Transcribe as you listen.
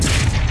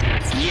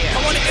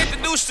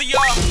introduce to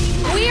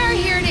y'all. We are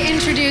here to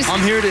introduce.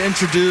 I'm here to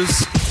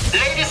introduce.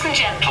 Ladies and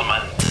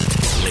gentlemen.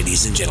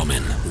 Ladies and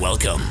gentlemen,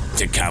 welcome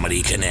to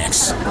Comedy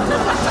Connects.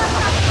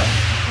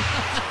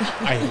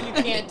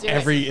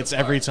 It's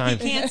every time. You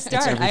can't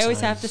start. I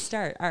always have to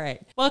start. All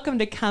right. Welcome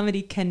to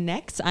Comedy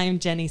Connects. I am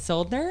Jenny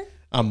Soldner.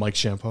 I'm Mike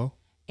Shampoo.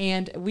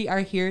 And we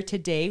are here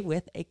today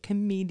with a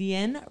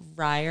comedian,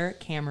 Reier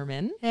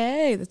Cammerman.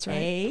 Hey, that's right.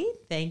 Hey,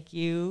 thank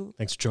you.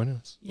 Thanks for joining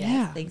us.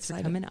 Yeah, thanks for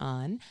coming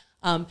on.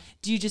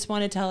 Do you just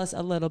want to tell us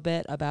a little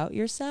bit about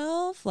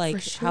yourself?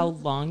 Like how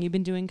long you've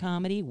been doing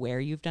comedy,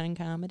 where you've done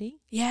comedy?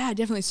 Yeah,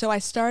 definitely. So I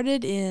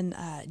started in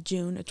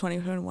June of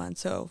 2021,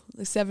 so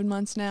like 7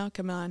 months now,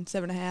 come on,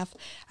 7.5.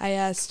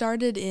 I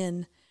started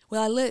in,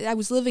 I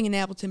was living in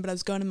Appleton, but I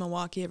was going to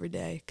Milwaukee every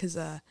day because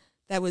that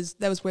was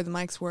where the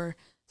mics were.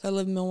 So I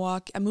lived in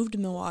Milwaukee. I moved to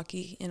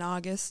Milwaukee in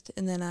August,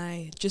 and then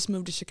I just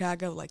moved to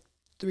Chicago like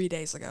 3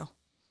 days ago.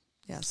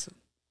 Yeah, so.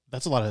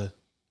 That's a lot of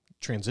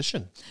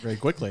transition very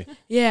quickly.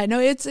 Yeah, no,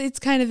 it's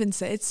kind of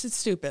insane. It's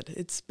stupid.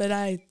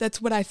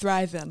 That's what I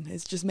thrive in.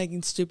 Is just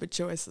making stupid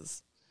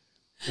choices.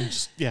 And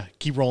just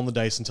keep rolling the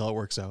dice until it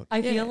works out.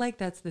 I feel like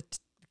that's the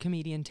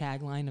comedian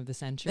tagline of the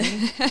century.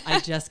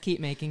 I just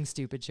keep making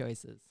stupid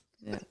choices.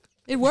 Yeah,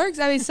 it works.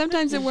 I mean,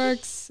 sometimes it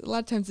works. A lot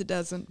of times it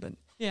doesn't. But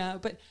yeah,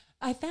 but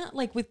I found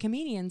like with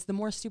comedians, the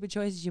more stupid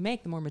choices you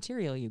make, the more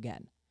material you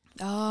get.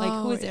 Oh,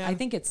 like who is it? I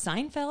think it's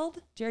Seinfeld,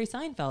 Jerry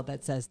Seinfeld,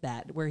 that says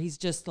that, where he's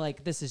just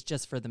like, this is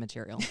just for the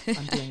material.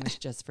 I'm doing this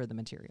just for the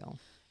material.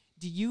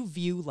 Do you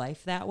view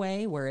life that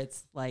way, where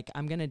it's like,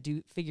 I'm going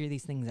to figure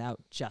these things out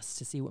just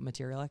to see what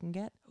material I can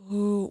get?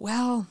 Ooh,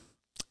 well,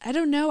 I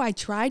don't know. I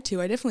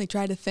definitely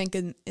try to think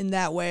in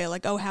that way,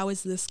 like, oh, how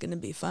is this going to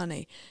be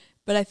funny?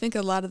 But I think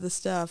a lot of the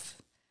stuff,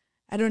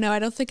 I don't know. I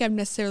don't think I'm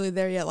necessarily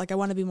there yet. Like, I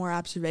want to be more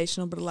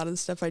observational, but a lot of the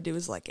stuff I do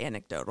is like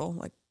anecdotal,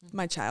 like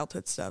my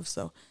childhood stuff.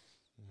 So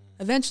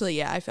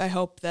eventually, I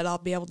hope that I'll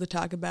be able to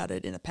talk about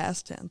it in a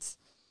past tense.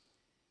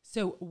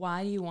 So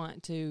why do you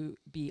want to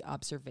be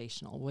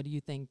observational? What do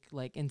you think,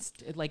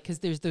 because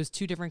there's those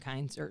two different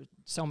kinds, or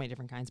so many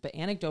different kinds, but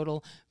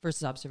anecdotal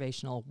versus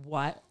observational,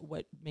 what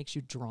makes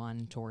you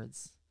drawn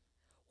towards?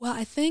 Well,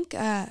 I think,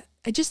 I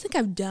just think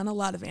I've done a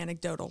lot of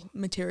anecdotal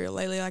material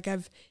lately. Like I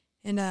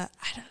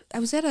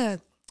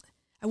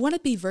want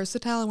to be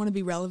versatile. I want to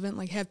be relevant,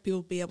 like have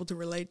people be able to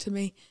relate to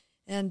me.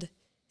 And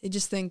I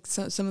just think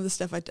some of the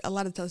stuff, a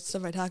lot of the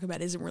stuff I talk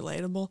about isn't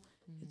relatable.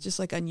 Mm-hmm. It's just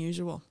like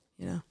unusual,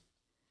 you know?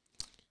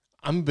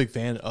 I'm a big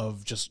fan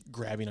of just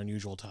grabbing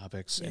unusual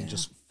topics and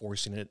just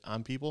forcing it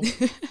on people.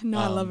 No,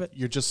 I love it.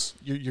 You're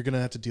going to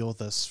have to deal with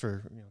this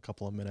for a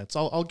couple of minutes.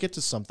 I'll get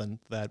to something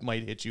that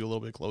might hit you a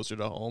little bit closer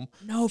to home.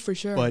 No, for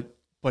sure.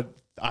 But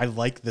I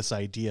like this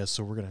idea,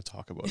 so we're going to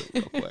talk about it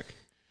real quick.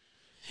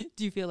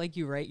 Do you feel like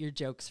you write your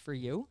jokes for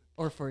you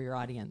or for your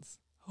audience?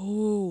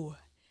 Oh,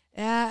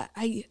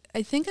 I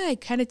think I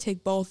kind of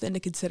take both into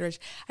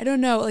consideration. I don't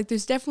know. Like,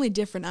 there's definitely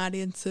different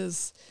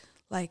audiences.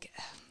 Like,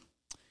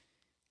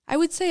 I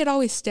would say it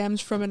always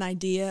stems from an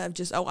idea of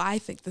just, I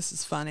think this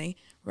is funny,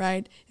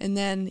 right? And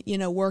then,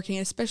 working,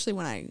 especially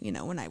when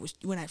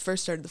I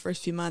first started the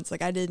first few months,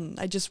 like I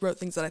just wrote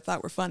things that I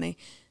thought were funny,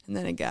 and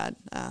then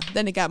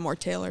it got more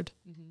tailored.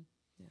 Mm-hmm.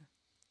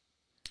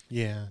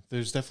 Yeah,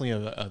 there's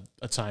definitely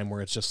a time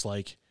where it's just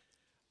like,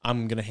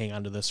 I'm going to hang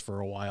on to this for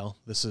a while.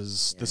 This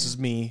is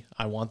me.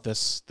 I want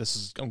this.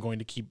 I'm going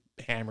to keep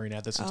hammering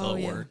at this until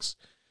it works.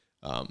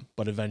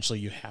 But eventually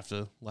you have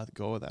to let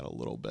go of that a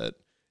little bit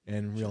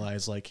and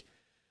realize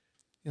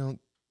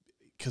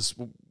because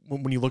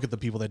when you look at the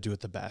people that do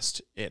it the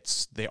best,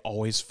 they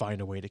always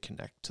find a way to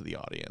connect to the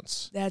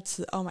audience.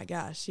 Oh my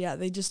gosh. Yeah.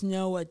 They just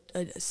know a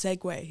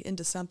segue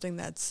into something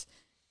that's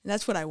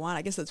what I want.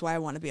 I guess that's why I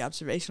want to be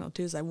observational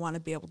too, is I want to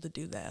be able to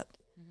do that,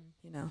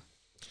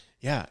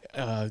 Yeah.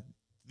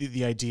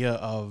 The idea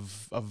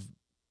of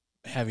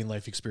having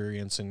life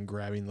experience and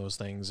grabbing those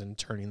things and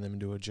turning them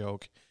into a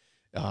joke,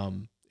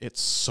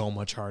 it's so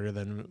much harder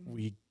than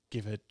we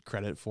give it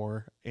credit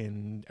for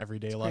in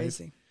everyday life.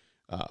 Crazy.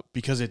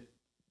 Because it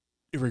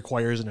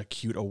requires an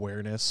acute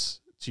awareness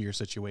to your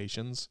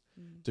situations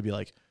to be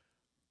like,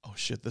 oh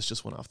shit, this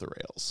just went off the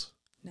rails.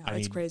 No,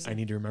 that's crazy. I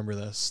need to remember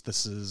this.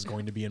 This is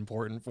going to be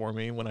important for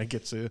me when I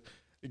get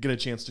a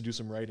chance to do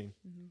some writing.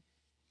 Mm-hmm.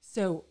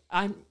 So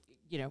I'm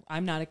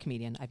not a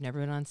comedian. I've never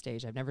been on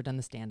stage. I've never done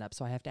the stand-up.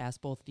 So I have to ask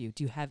both of you,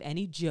 do you have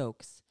any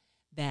jokes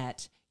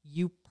that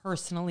you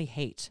personally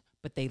hate,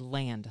 but they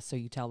land, so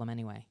you tell them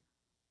anyway?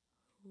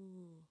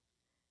 Ooh.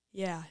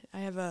 Yeah, I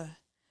have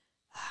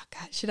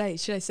God, should I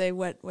say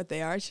what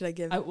they are? Should I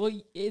give?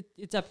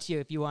 It's up to you.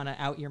 If you want to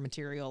out your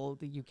material,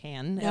 you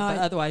can. No, but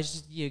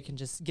otherwise, you can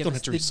just give. Don't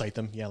have to recite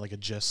them. Yeah, like a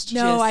gist.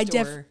 No,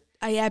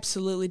 I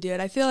absolutely do it.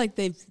 I feel like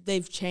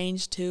they've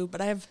changed too.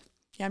 But I'm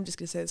just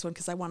gonna say this one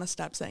because I want to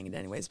stop saying it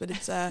anyways. But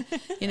it's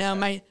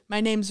my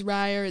name's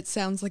Reier. It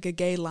sounds like a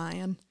gay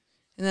lion.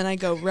 And then I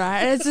go,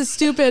 Reier. It's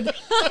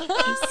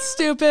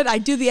stupid. I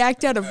do the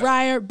act out of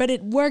Reier, but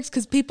it works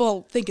because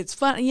people think it's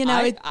fun.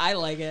 I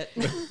like it.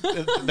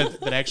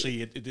 But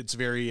actually, it's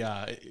very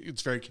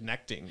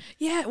connecting.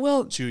 Yeah,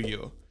 well, to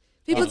you.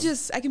 People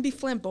I can be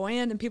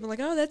flamboyant, and people are like,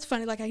 oh, that's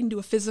funny. Like, I can do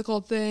a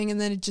physical thing,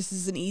 and then it just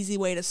is an easy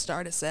way to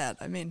start a set.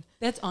 I mean,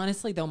 that's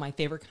honestly, though, my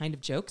favorite kind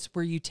of jokes,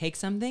 where you take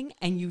something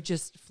and you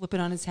just flip it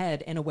on its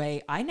head in a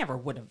way I never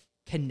would have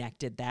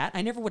connected that.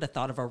 I never would have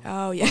thought of a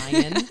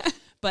Ryan.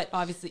 But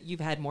obviously, you've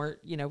had more,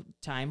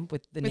 time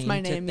with the name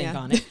my to name, think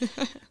on it.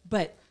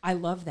 But I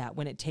love that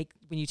when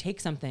you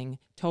take something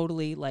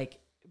totally, like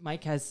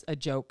Mike has a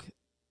joke.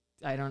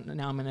 I don't know.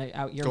 Now I'm going to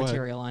out your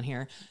material on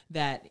here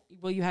that,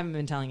 well, you haven't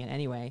been telling it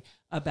anyway,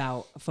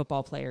 about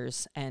football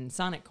players and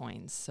Sonic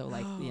coins. So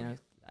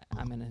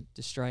I'm going to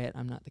destroy it.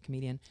 I'm not the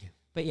comedian. Yeah.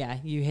 But yeah,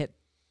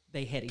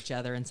 they hit each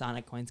other and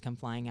Sonic coins come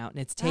flying out. And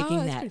it's taking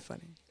that's that. pretty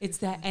funny. It's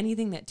that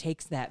anything that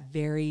takes that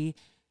very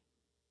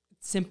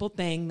simple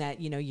thing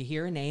that, you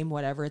hear a name,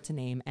 whatever it's a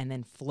name, and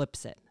then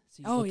flips it.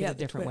 So you look at it a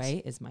different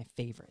way is my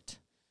favorite.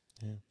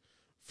 Yeah.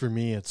 For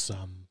me, it's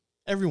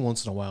every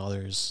once in a while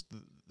there's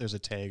a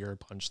tag or a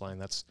punchline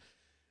that's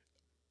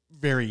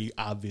very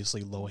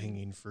obviously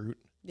low-hanging fruit.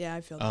 Yeah,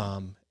 I feel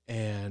that.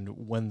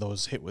 And when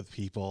those hit with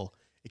people,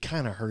 it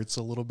kind of hurts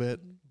a little bit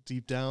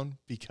deep down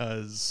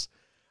because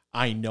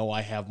I know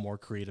I have more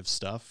creative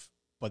stuff,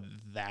 but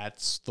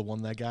that's the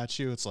one that got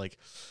you. It's like,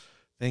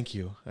 thank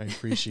you. I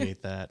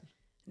appreciate that.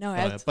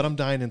 No, but I'm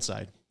dying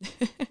inside.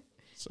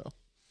 So,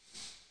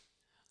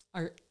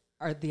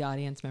 are the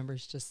audience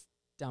members just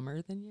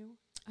dumber than you?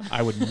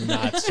 I would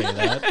not say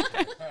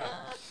that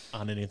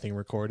on anything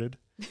recorded.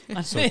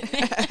 So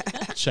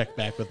check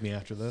back with me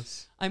after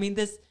this. I mean,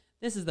 this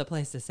is the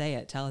place to say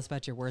it. Tell us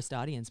about your worst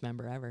audience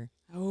member ever.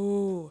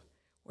 Oh,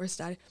 worst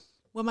audience.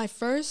 Well, my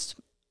first.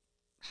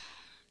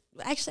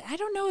 Actually, I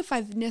don't know if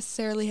I've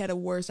necessarily had a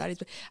worst audience,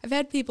 but I've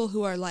had people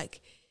who are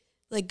like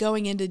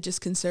going into just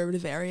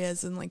conservative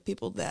areas and like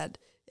people that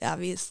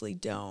obviously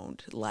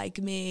don't like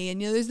me.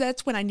 And,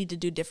 that's when I need to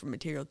do different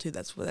material too.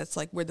 That's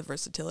like where the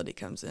versatility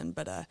comes in.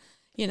 But,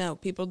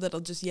 people that'll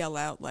just yell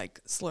out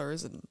like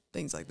slurs and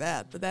things like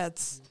that. But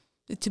that's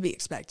to be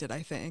expected,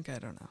 I think. I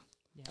don't know.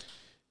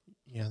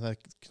 Yeah, that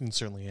can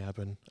certainly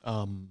happen.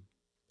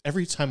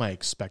 Every time I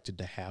expected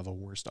to have a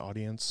worst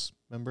audience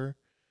member,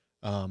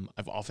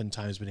 I've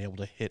oftentimes been able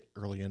to hit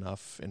early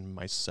enough in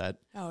my set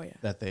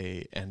that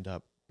they end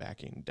up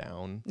backing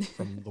down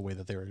from the way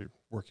that they were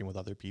working with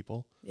other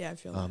people. Yeah, I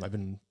feel that. I've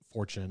been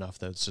fortunate enough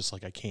that it's just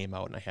like I came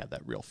out and I had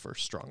that real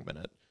first strong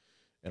minute,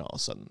 and all of a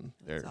sudden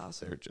they're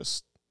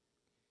just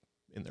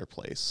in their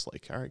place.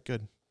 Like, all right,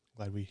 good.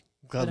 Glad we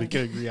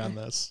could agree on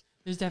this.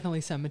 There's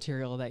definitely some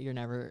material that you're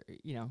never,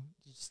 you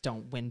just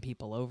don't win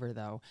people over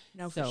though.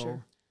 No, for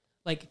sure.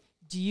 Like,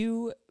 do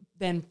you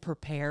then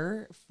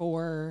prepare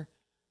for?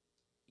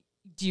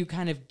 Do you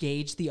kind of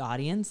gauge the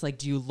audience? Like,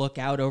 do you look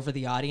out over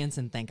the audience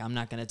and think, I'm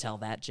not going to tell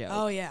that joke?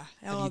 Oh, yeah.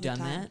 Have you done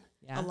that?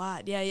 Yeah. A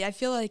lot. Yeah. I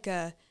feel like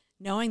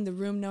knowing the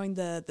room, knowing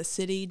the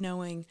city,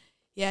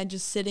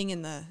 just sitting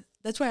in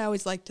that's why I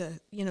always like to,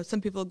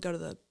 some people go to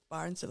the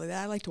bar and stuff like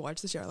that. I like to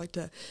watch the show. I like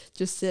to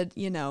just sit,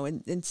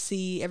 and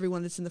see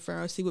everyone that's in the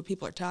front row, see what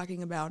people are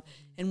talking about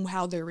and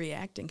how they're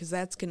reacting. Because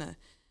that's going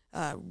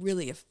to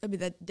really,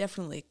 that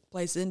definitely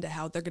plays into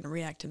how they're going to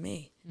react to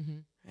me.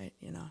 Mm-hmm. Right.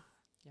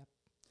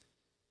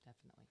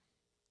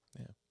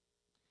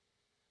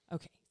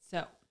 Okay,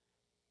 so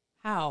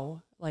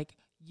how,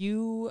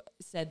 you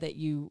said that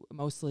you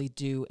mostly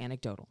do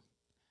anecdotal.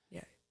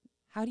 Yeah.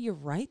 How do you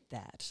write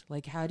that?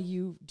 How do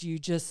you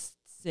just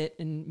sit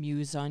and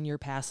muse on your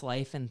past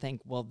life and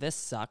think, well, this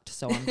sucked,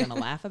 so I'm going to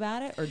laugh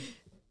about it? Or do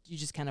you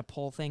just kind of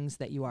pull things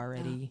that you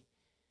already...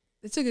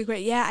 That's a good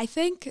question. Yeah, I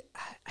think,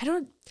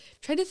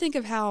 try to think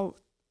of how,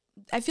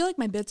 I feel like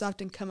my bits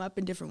often come up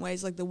in different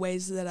ways, like the way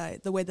that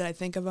I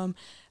think of them.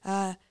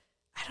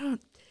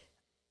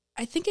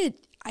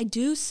 I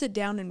do sit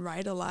down and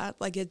write a lot.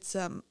 Like it's,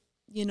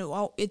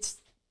 it's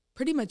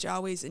pretty much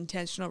always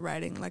intentional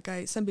writing. Like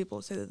some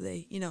people say that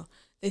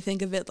they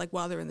think of it like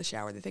while they're in the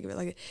shower. They think of it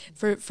like,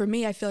 for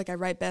me, I feel like I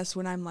write best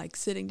when I'm like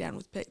sitting down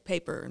with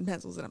paper and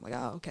pencils and I'm like,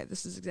 oh, okay,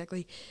 this is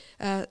exactly.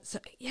 So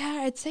yeah,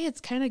 I'd say it's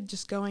kind of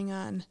just going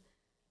on.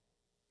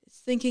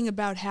 Thinking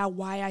about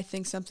why I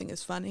think something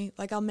is funny.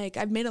 Like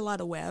I've made a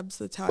lot of webs.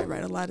 That's how I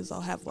write a lot. Is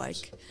I'll have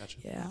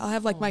I'll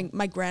have like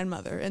my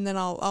grandmother, and then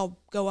I'll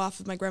go off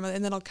with my grandmother,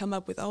 and then I'll come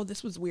up with, oh,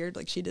 this was weird,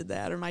 like she did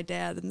that, or my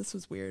dad, and this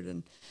was weird,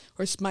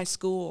 or my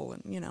school,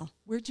 and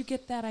Where'd you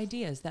get that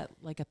idea? Is that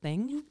like a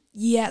thing?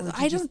 Yeah,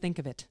 I don't think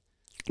of it.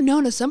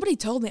 No, somebody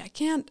told me. I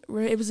can't.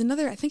 It was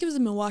I think it was a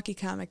Milwaukee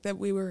comic that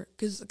we were,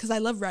 because I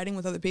love writing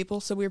with other people,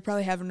 so we were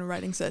probably having a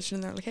writing session,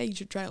 and they're like, hey, you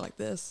should try it like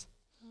this.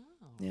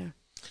 Oh. Yeah.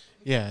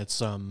 Yeah,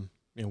 it's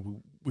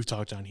we've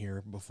talked on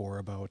here before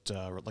about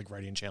like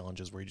writing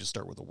challenges where you just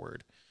start with a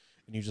word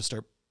and you just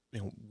start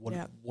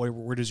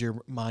where does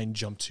your mind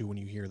jump to when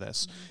you hear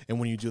this? Mm-hmm. And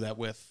when you do that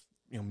with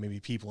maybe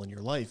people in your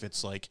life,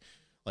 it's like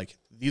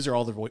these are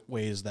all the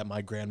ways that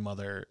my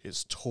grandmother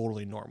is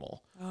totally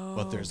normal,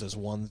 but there's this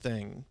one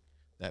thing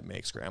that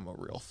makes grandma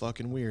real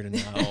fucking weird, and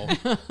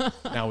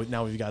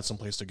now we've got some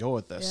place to go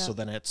with this. Yeah. So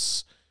then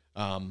it's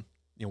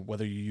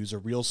whether you use a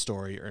real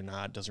story or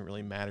not doesn't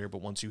really matter.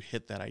 But once you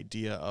hit that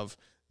idea of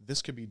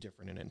this could be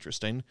different and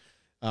interesting,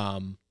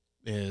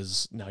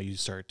 is now you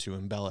start to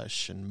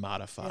embellish and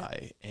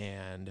modify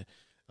and,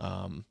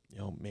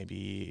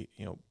 maybe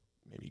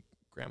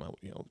grandma,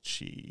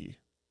 she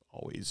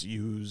always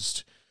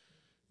used,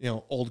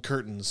 old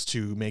curtains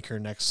to make her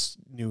next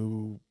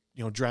new,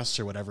 dress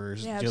or whatever.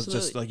 Yeah,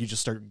 Just like you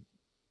just start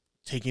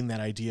taking that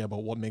idea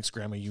about what makes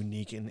grandma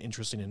unique and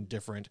interesting and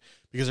different,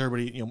 because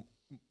everybody,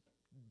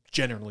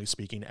 generally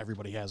speaking,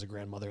 everybody has a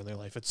grandmother in their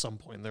life at some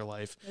point in their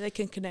life. They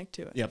can connect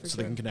to it. Yep. So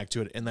they can connect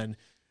to it. And then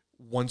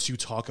once you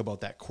talk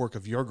about that quirk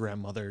of your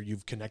grandmother,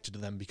 you've connected to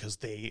them because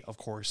they, of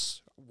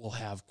course, will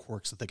have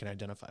quirks that they can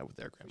identify with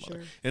their grandmother.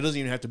 Sure. And it doesn't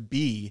even have to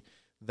be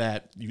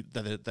that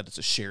it's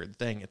a shared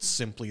thing. It's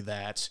simply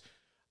that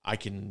I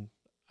can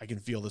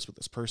feel this with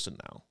this person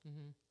now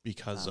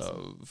because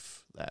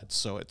of that.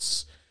 So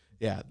it's,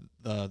 the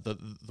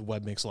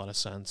web makes a lot of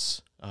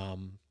sense.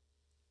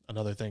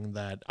 Another thing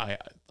that I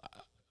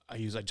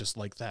use, I just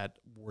like that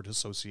word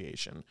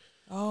association.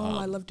 Oh,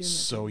 I love doing that.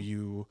 So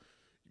you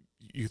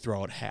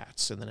throw out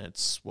hats, and then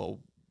it's, well,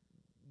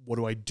 what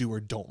do I do or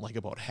don't like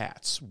about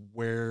hats?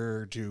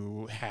 Where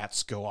do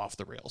hats go off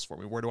the rails for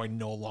me? Where do I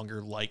no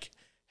longer like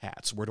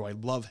hats? Where do I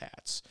love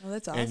hats? Oh,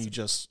 that's awesome. And you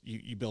just,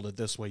 you build it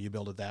this way, you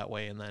build it that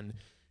way, and then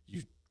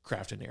you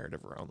craft a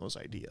narrative around those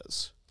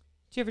ideas.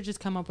 Do you ever just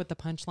come up with the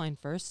punchline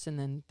first and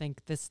then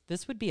think this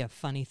would be a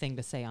funny thing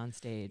to say on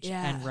stage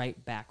and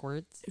write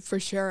backwards? For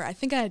sure. I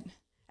think that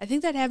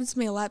happens to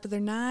me a lot, but they're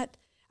not.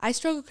 I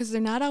struggle because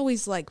they're not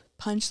always like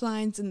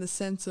punchlines in the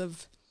sense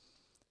of,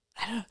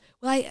 I don't know.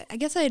 Well, I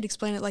guess I'd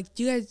explain it like,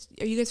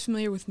 are you guys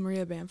familiar with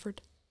Maria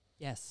Bamford?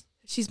 Yes.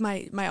 She's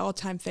my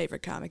all-time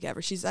favorite comic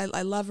ever.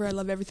 I love her. I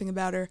love everything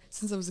about her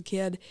since I was a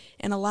kid.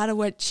 And a lot of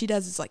what she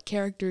does is like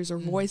characters or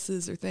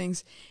voices or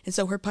things. And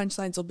so her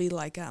punchlines will be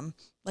like a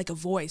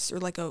voice or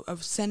like a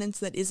sentence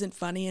that isn't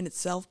funny in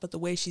itself, but the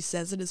way she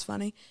says it is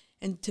funny.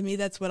 And to me,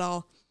 that's what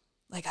I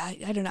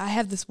don't know. I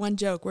have this one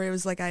joke where it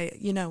was like, I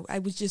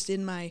was just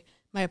in my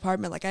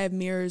apartment. Like I have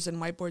mirrors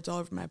and whiteboards all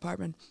over my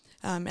apartment.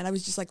 And I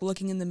was just like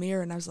looking in the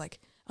mirror and I was like,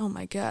 oh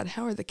my God,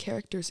 how are the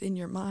characters in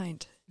your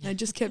mind? And I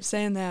just kept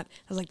saying that.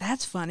 I was like,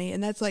 that's funny.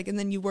 And that's like, and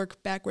then you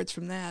work backwards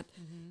from that.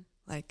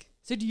 Like,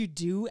 so do you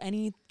do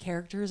any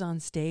characters on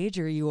stage,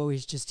 or are you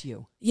always just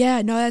you?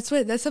 Yeah, no, that's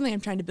something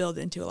I'm trying to build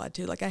into a lot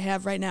too. Like I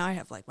have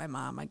like my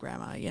mom, my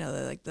grandma,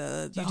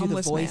 the Do you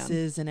homeless do the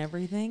voices man. and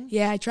everything?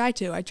 Yeah, I try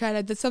to.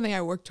 That's something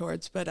I work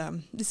towards, but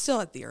it's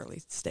still at the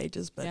early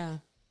stages. But yeah,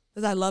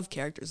 because I love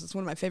characters. It's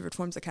one of my favorite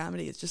forms of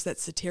comedy. It's just that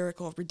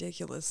satirical,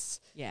 ridiculous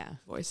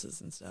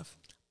voices and stuff.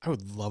 I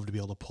would love to be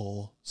able to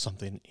pull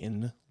something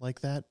in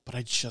like that, but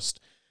I just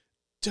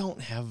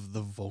don't have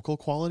the vocal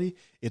quality.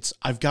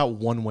 I've got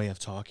one way of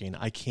talking.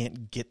 I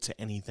can't get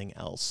to anything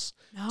else.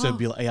 To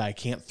be like, I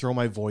can't throw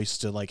my voice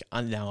to like,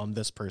 now I'm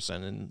this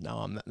person, and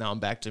now I'm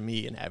back to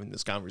me and having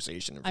this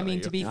conversation. I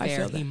mean, to be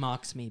fair, he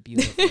mocks me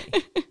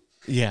beautifully.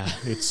 Yeah,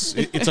 it's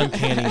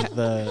uncanny.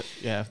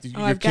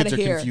 Your kids are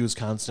confused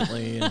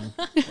constantly, and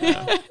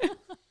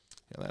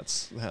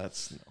that's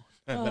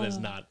no, that is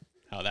not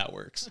how that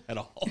works at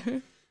all.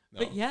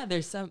 No. But yeah,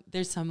 there's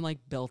some like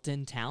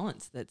built-in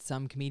talents that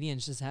some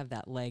comedians just have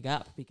that leg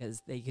up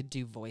because they could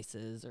do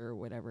voices or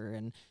whatever.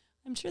 And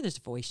I'm sure there's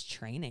voice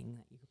training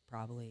that you could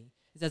probably.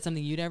 Is that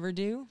something you'd ever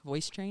do?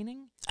 Voice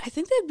training? I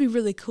think that'd be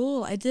really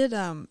cool. I did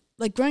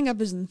like growing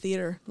up as in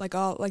theater,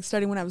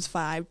 starting when I was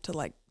 5 to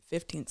like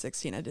 15,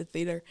 16, I did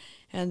theater,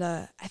 and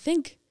I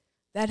think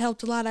that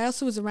helped a lot. I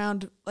also was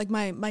around, like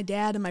my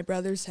dad and my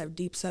brothers have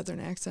deep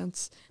Southern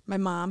accents. My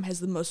mom has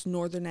the most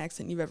Northern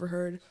accent you've ever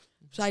heard.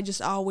 So I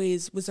just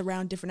always was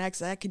around different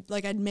accents.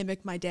 I'd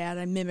mimic my dad,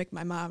 I'd mimic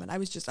my mom, and I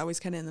was just always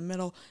kind of in the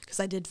middle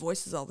because I did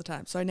voices all the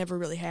time. So I never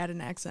really had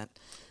an accent.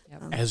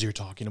 Yep. As you're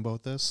talking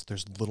about this,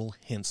 there's little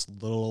hints,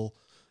 little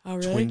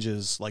really?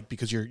 twinges, like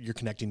because you're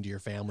connecting to your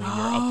family and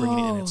your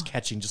upbringing, and it's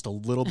catching just a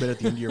little bit at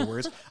the end of your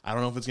words. I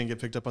don't know if it's gonna get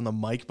picked up on the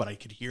mic, but I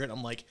could hear it.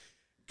 I'm like,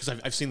 because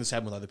I've seen this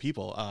happen with other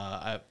people.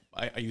 I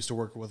used to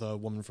work with a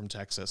woman from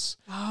Texas,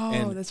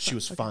 and she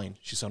was fine.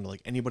 She sounded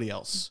like anybody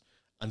else.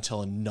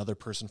 Until another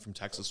person from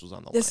Texas was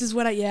on the line. This is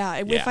what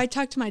if I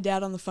talk to my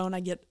dad on the phone,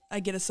 I get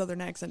a Southern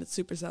accent. It's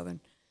super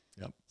Southern.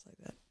 Yep. It's like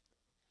that.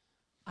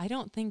 I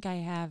don't think I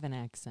have an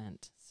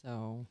accent,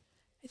 so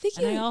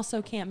I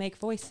also can't make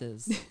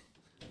voices.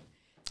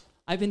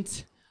 I've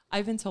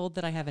been told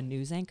that I have a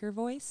news anchor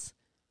voice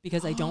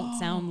because I don't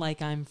sound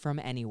like I'm from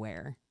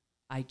anywhere.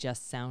 I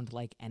just sound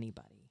like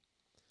anybody,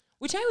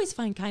 which I always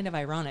find kind of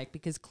ironic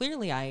because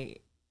clearly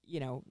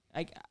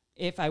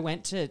if I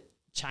went to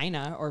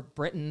China or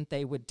Britain,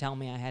 they would tell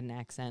me I had an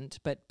accent,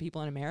 but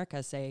people in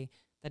America say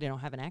that I don't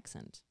have an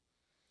accent.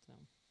 So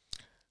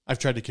I've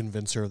tried to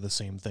convince her of the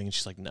same thing, and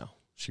she's like, no.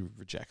 She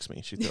rejects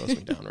me. She throws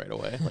me down right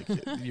away. Like,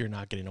 you're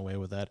not getting away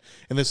with that.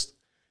 And this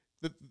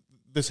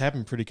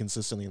happened pretty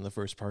consistently in the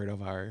first part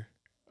of our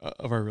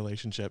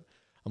relationship.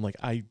 I'm like,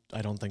 I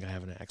don't think I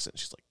have an accent.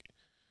 She's like,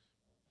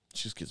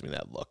 she just gives me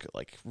that look,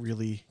 like,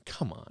 really?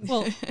 Come on.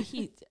 Well,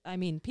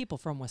 people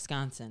from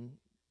Wisconsin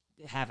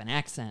have an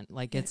accent.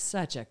 Like, it's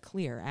such a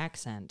clear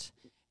accent.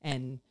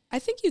 And I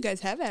think you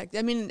guys have acted.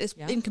 I mean, it's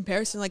Yeah. in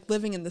comparison, like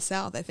living in the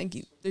South, I think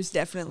there's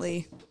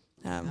definitely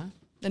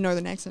a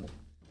northern accent.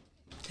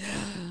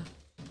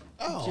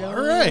 Oh,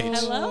 all right.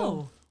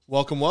 hello.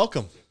 Welcome.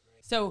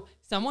 So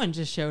someone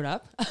just showed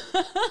up.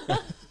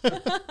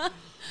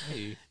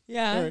 Hey.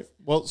 Yeah. All right.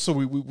 Well, so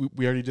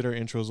we already did our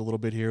intros a little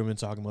bit here. We've been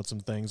talking about some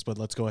things, but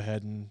let's go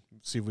ahead and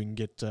see if we can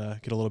get a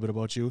little bit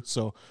about you.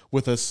 So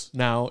with us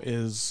now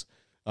is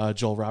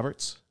Joel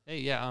Roberts. Hey,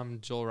 yeah, I'm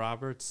Joel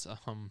Roberts.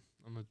 I'm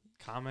a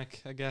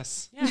comic, I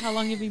guess. Yeah, how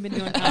long have you been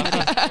doing comedy?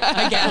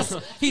 I guess.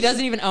 He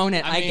doesn't even own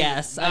it, I mean,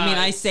 guess. nah, I mean,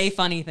 I it's- say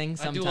funny things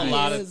I sometimes. do a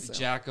lot Yes. of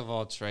jack of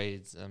all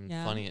trades. I'm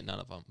Yeah. funny at none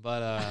of them.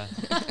 But,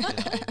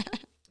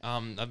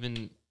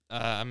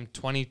 I'm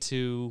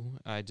 22.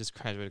 I just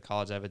graduated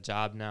college. I have a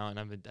job now, and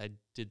I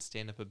did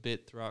stand up a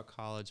bit throughout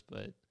college,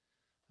 but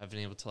I've been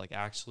able to like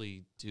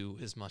actually do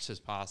as much as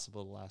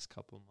possible the last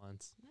couple of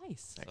months.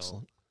 Nice. So,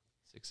 Excellent.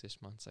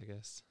 6-ish months, I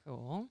guess.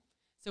 Cool.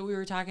 So we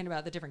were talking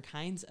about the different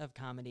kinds of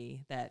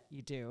comedy that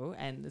you do.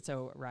 And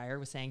so Reier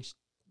was saying,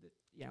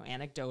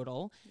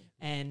 anecdotal.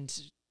 And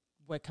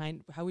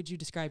how would you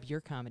describe your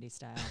comedy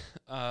style?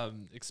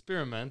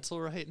 Experimental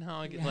right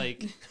now. I get Yeah.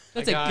 like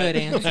That's I a got- good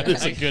answer. That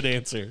is a good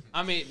answer.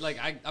 I mean, like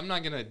I'm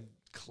not gonna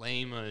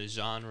claim a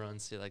genre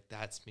and say like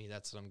that's me,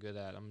 that's what I'm good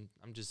at. I'm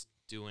just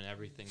doing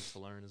everything to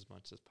learn as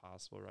much as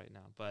possible right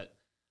now. But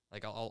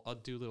like I'll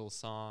do little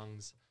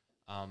songs,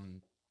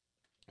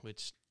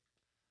 which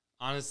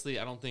honestly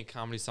I don't think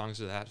comedy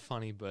songs are that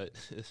funny, but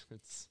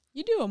it's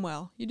You do them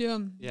well. You do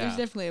them. Yeah. There's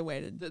definitely a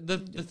way to.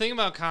 the thing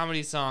about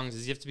comedy songs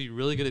is you have to be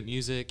really good at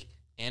music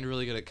and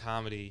really good at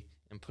comedy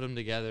and put them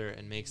together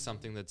and make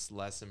something that's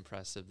less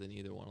impressive than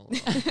either one alone.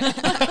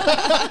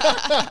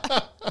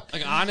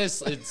 Like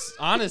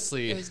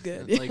honestly, It was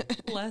good.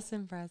 Like Less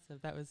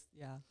impressive. That was,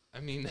 yeah. I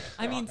mean,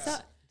 So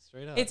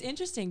straight up. it's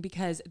interesting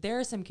because there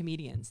are some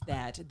comedians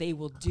that they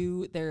will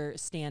do their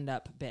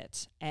stand-up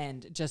bit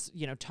and just,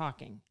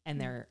 talking, and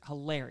they're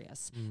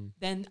hilarious.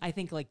 Then I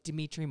think like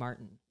Dimitri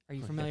Martin. Are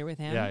you familiar with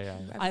him? Yeah.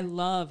 I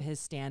love his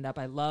stand-up.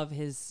 I love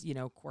his,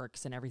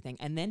 quirks and everything.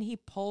 And then he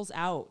pulls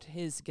out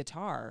his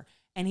guitar,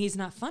 and he's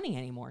not funny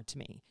anymore to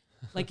me.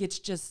 Like, it's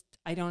just,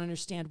 I don't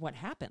understand what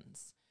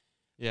happens.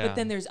 Yeah. But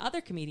then there's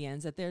other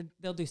comedians that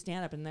they'll do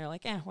stand-up, and they're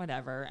like,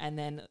 whatever. And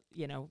then,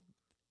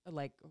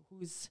 like,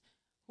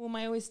 who am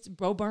I always?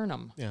 Bo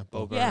Burnham. Yeah,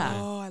 Bo Bo. Yeah.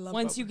 Oh, I love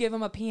Once Bob. you give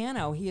him a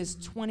piano, he is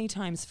 20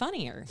 times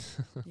funnier.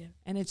 Yeah.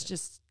 And it's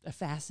just a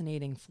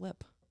fascinating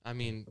flip. I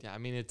mean,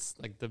 it's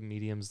like the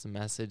medium's the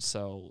message.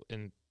 So,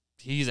 and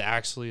he's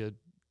actually a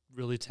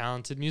really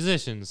talented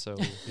musician. So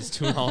he's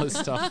doing all this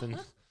stuff, and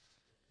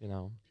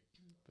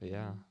but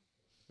yeah,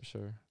 for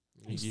sure.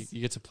 You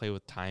get to play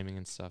with timing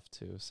and stuff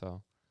too.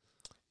 So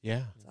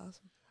Yeah. That's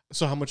awesome.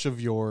 So how much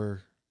of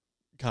your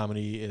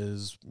comedy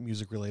is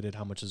music related?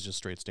 How much is just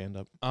straight stand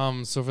up?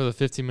 so for the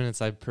 15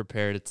 minutes I've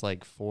prepared, it's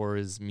like 4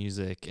 is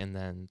music, and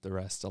then the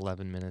rest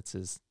 11 minutes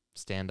is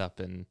stand up,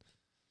 and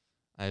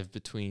I have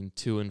between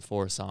 2 and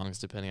 4 songs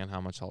depending on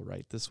how much I'll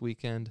write this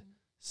weekend.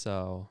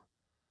 So,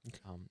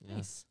 yeah.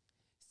 Nice.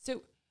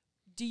 So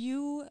do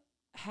you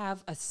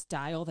have a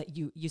style that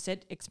you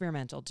said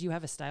experimental. Do you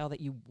have a style that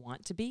you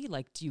want to be?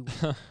 Like, do you?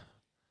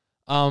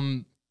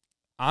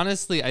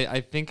 Honestly,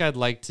 I think I'd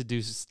like to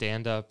do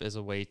stand up as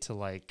a way to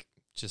like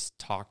just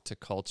talk to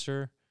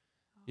culture,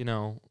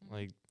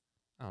 like,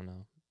 I don't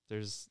know.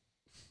 There's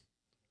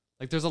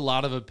a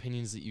lot of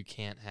opinions that you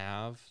can't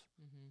have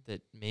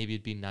that maybe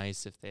it'd be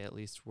nice if they at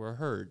least were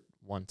heard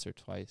once or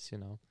twice,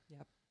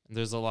 Yep. And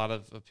there's a lot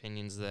of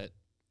opinions that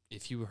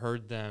if you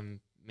heard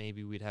them,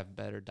 maybe we'd have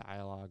better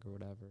dialogue or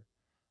whatever.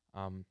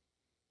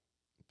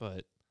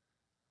 But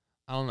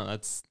I don't know.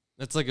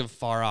 That's like a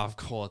far off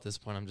goal at this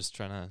point. I'm just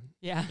trying to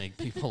Yeah. make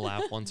people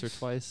laugh once or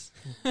twice.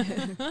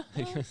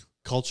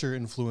 Culture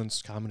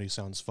influenced comedy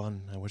sounds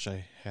fun. I wish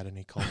I had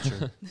any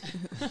culture.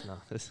 No,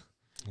 this-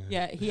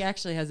 Yeah. He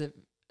actually has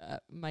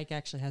Mike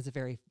actually has a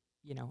very,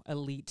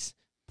 elite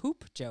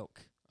poop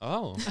joke.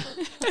 oh,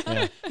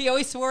 Yeah. He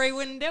always swore he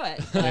wouldn't do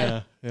it. But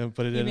Yeah,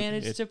 but it he didn't.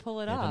 managed to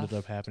pull it off. ended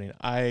up happening.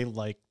 I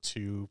like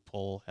to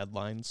pull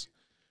headlines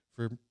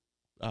for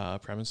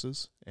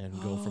premises and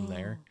go from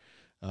there.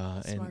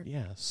 And Smart.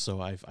 yeah,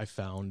 so I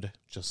found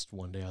just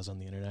one day I was on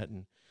the internet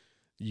and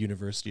the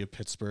University of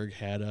Pittsburgh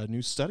had a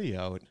new study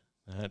out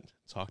that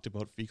talked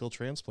about fecal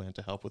transplant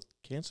to help with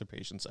cancer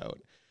patients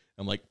out.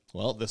 I'm like,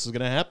 well, this is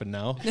going to happen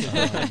now.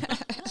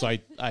 So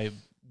I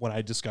when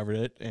I discovered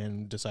it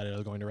and decided I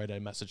was going to write, I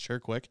messaged her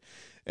quick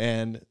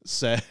and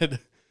said,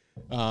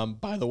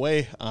 by the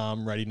way,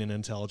 I'm writing an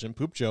intelligent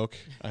poop joke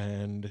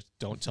and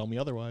don't tell me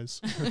otherwise.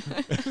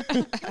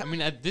 I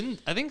mean,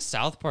 I think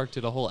South Park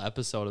did a whole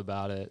episode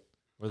about it.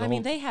 Where the I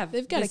mean, whole-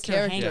 they've got a Mr.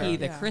 character. Hanky,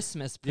 the Yeah.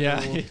 Christmas poo, Yeah.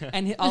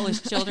 and all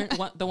his children.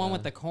 The one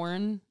with the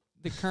corn,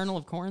 the kernel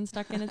of corn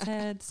stuck in his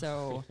head.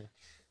 So,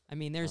 I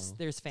mean, there's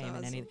fame in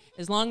awesome. anything.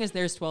 As long as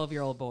there's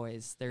 12-year-old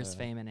boys, there's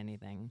fame in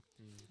anything.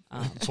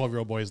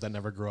 12-year-old boys that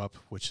never grow up,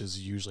 which is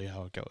usually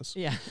how it goes.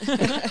 Yeah.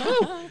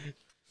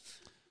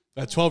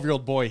 That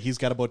 12-year-old boy, he's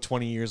got about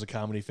 20 years of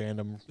comedy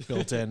fandom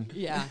built in.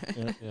 Yeah.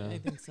 yeah. I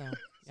think so.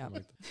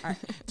 something like that. All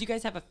right. Do you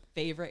guys have a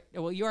favorite?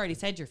 Well, you already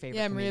said your favorite.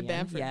 Yeah, Maria comedian.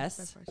 Bamford.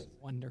 Yes. By far.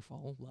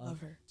 Wonderful.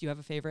 Love her. Do you have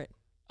a favorite?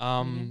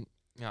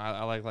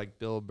 I like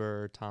Bill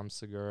Burr, Tom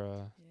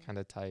Segura kind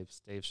of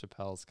types. Dave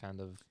Chappelle's kind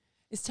of.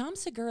 Is Tom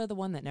Segura the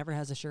one that never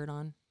has a shirt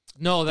on?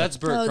 No, that's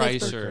Bert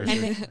that's Kreischer. Bert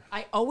Kreischer. And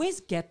I always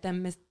get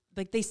them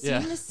like they seem Yeah.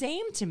 the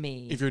same to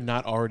me. If you're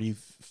not already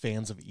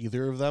fans of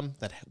either of them,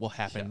 that will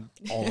happen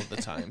all of the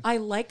time. I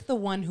like the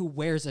one who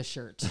wears a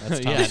shirt. That's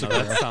Tom yeah, Segura.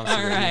 no, that's Tom All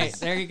Segura. right,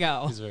 there you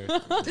go. He's very.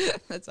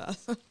 That's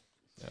awesome.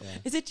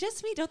 Is it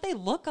just me? Don't they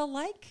look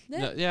alike?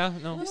 No,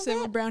 no.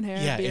 Same with brown hair,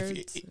 Yeah,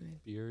 beards.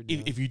 Beard.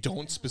 If you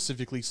don't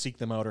specifically seek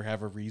them out or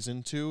have a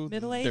reason to,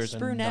 Middle-aged there's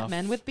brunette enough-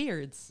 men with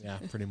beards. Yeah,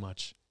 pretty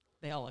much.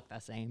 They all look the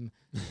same.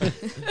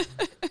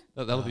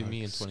 That'll be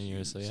me in 20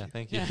 years. So yeah,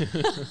 thank you.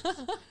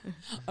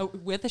 Oh,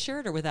 with a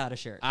shirt or without a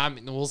shirt? I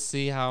mean, we'll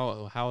see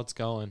how it's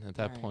going at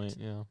that All right. point.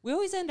 You know. We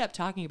always end up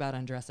talking about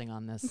undressing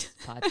on this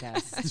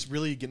podcast. It's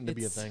really getting to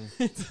be a thing.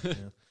 It's- Yeah.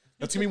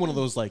 That's gonna be one of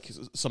those like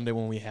someday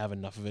when we have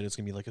enough of it, it's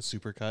gonna be like a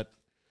super cut.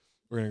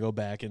 We're gonna go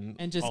back and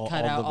just all,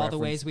 cut out all the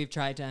reference- ways we've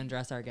tried to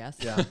undress our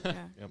guests. Yeah. Yeah.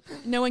 Yep.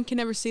 No one can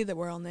ever see that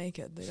we're all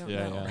naked. They don't know.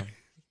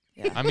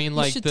 Yeah. Yeah. I mean, You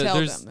like should the, tell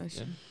there's. them. They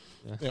should.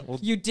 Yeah, well,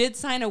 You did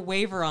sign a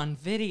waiver on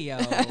video.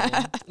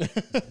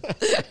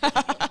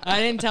 I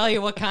didn't tell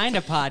you what kind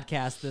of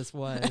podcast this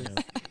was.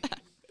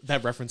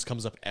 that reference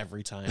comes up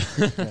every time.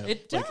 Yeah.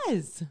 It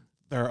does.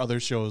 There are other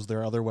shows, there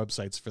are other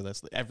websites for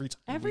this. Every time.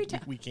 Every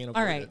time. We can't avoid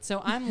All right, it.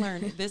 so I'm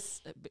learning this.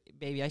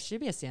 Baby, I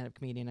should be a stand-up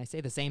comedian. I say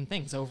the same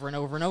things over and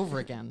over and over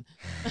again.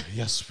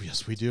 Yes,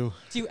 we do.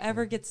 Do you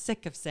ever get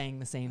sick of saying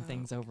the same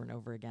things over and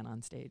over again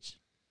on stage?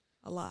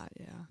 A lot,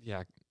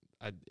 yeah.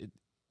 Yeah,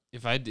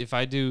 if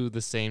I do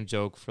the same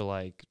joke for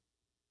like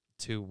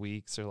 2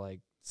 weeks or like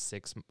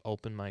 6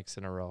 open mics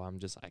in a row,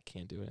 I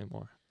can't do it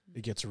anymore.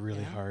 It gets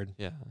really Yeah. hard.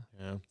 Yeah.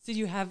 Yeah. So do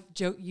you have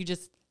joke? You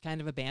just kind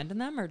of abandon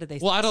them, or do they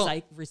Well, I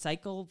don't-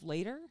 recycle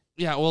later?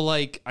 Yeah, well,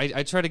 like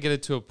I try to get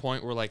it to a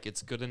point where like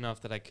it's good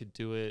enough that I could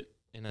do it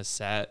in a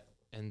set,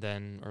 and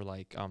then or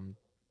like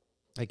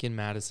in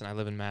Madison, I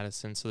live in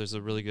Madison, so there's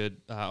a really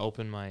good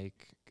open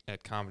mic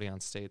at Comedy on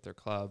State, their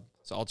club.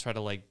 So I'll try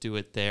to like do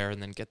it there,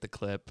 and then get the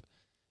clip,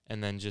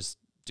 and then just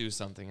do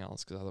something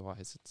else because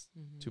otherwise it's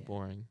too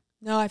boring.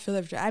 No, I feel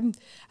that.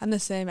 I'm the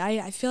same.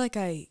 I feel like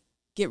I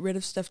get rid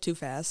of stuff too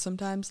fast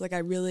sometimes. Like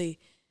I'm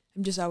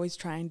just always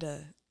trying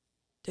to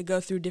go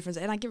through different,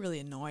 and I get really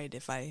annoyed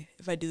if I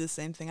do the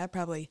same thing. I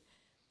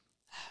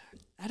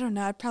don't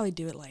know. I'd probably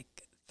do it like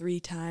 3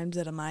 times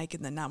at a mic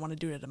and then not want to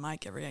do it at a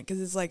mic ever again.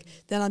 Because it's like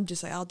then I'm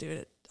just like I'll do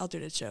it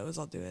at shows.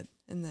 I'll do it,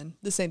 and then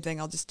the same thing.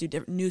 I'll just do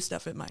different new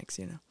stuff at mics.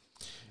 You know.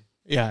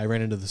 Yeah, I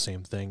ran into the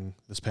same thing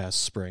this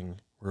past spring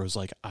where it was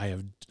like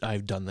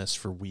I've done this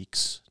for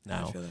weeks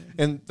now, feel that.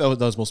 and that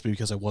was mostly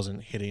because I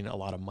wasn't hitting a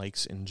lot of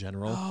mics in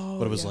general. Oh,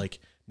 but it was yeah. like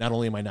not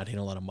only am I not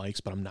hitting a lot of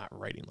mics, but I'm not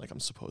writing like I'm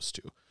supposed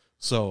to.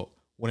 So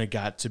when it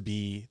got to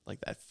be like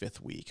that 5th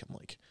week, I'm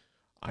like,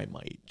 I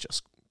might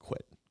just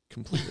quit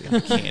completely. I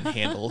can't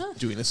handle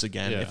doing this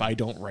again. Yeah. If I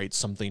don't write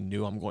something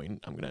new, I'm gonna I know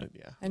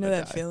I'm gonna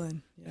that die.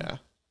 feeling. Yeah.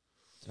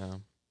 Yeah.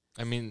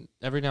 I mean,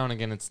 every now and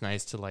again, it's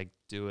nice to like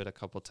do it a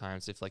couple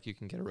times if like you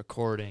can get a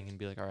recording and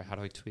be like, all right, how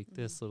do I tweak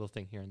this little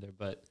thing here and there?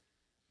 But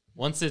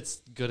once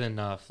it's good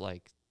enough,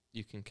 like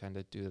you can kind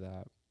of do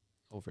that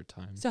over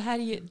time. So how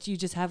do you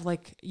just have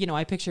like,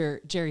 I picture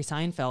Jerry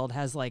Seinfeld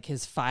has like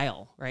his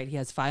file, right? He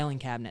has filing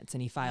cabinets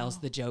and he files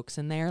the jokes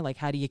in there. Like,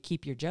 how do you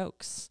keep your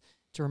jokes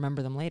to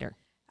remember them later?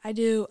 I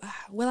do.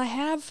 Well,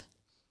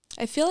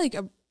 I feel like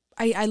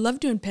I love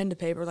doing pen to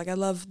paper. Like I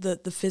love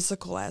the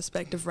physical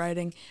aspect of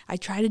writing. I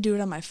try to do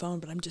it on my phone,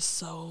 but I'm just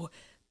so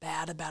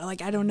bad about it.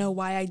 Like I don't know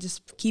why. I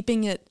just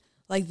keeping it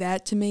like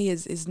that to me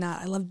is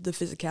not. I love the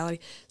physicality.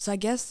 So I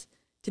guess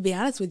to be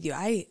honest with you,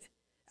 I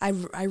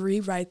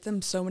rewrite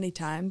them so many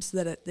times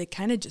that they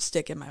kind of just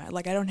stick in my mind.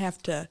 Like I don't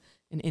have to.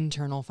 An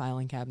internal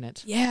filing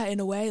cabinet. Yeah, in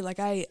a way. Like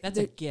That's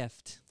a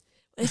gift.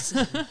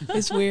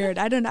 It's weird.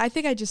 I don't know. I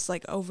think I just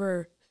like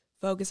over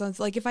focus on,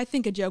 like, if I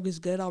think a joke is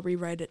good, I'll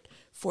rewrite it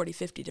 40,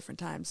 50 different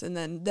times. And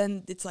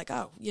then it's like,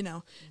 oh,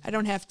 I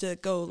don't have to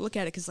go look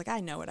at it because, like,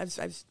 I know it.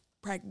 I've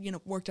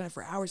worked on it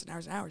for hours and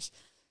hours and hours.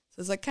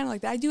 So it's like kind of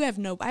like that.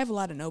 I have a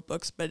lot of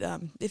notebooks, but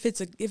if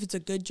it's a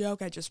good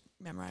joke, I just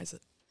memorize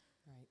it.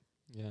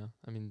 Yeah,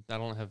 I mean, I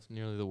don't have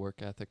nearly the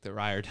work ethic that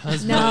Reier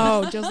does.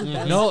 No, Joseph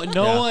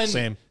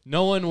does.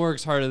 No one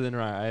works harder than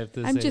Reier. I have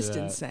to I'm say just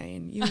that.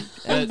 insane.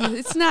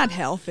 It's not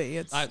healthy.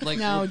 It's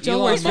no, Joe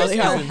Elon works Musk really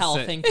is hard. insane.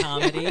 Health and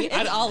comedy.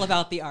 It's all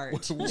about the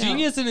art.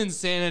 Genius and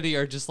insanity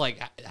are just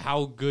like,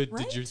 how good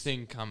Right? did your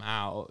thing come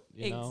out?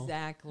 You know?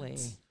 Exactly.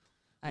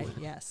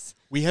 Yes.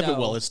 We have So- it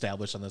well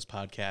established on this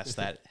podcast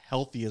that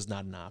healthy is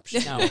not an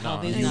option. No,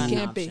 health is It not an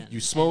can't be. option. You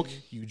smoke,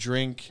 you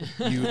drink,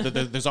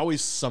 there's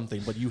always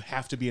something, but you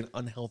have to be an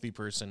unhealthy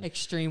person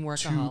Extreme to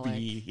workaholic.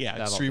 be,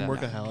 That'll- extreme that-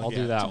 workaholic. I'll yeah.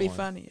 do that To be one.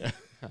 funny.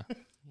 Yeah.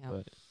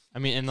 But I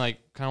mean, and like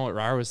kind of what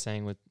Reier was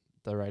saying with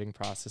the writing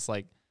process,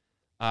 like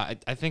I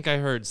think I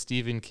heard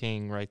Stephen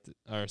King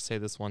say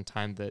this one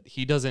time that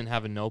he doesn't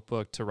have a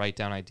notebook to write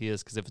down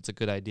ideas because if it's a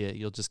good idea,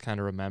 you'll just kind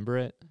of remember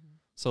it.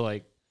 So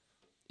like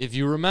if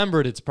you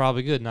remembered, it's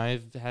probably good. And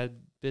I've had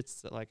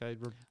bits that like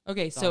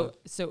Okay, so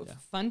Yeah.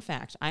 fun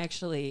fact, I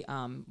actually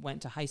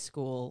went to high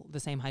school, the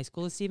same high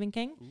school as Stephen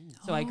King.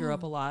 So I grew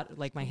up a lot,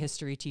 like my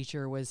history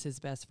teacher was his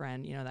best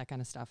friend, that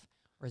kind of stuff,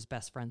 or his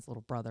best friend's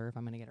little brother, if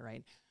I'm going to get it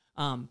right.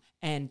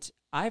 And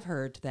I've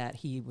heard that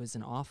he was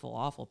an awful,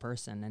 awful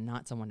person and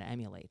not someone to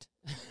emulate.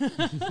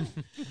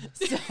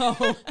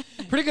 So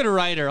pretty good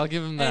writer. I'll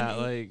give him that.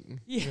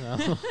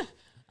 And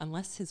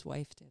unless his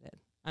wife did it.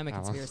 I'm a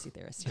conspiracy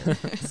theorist here.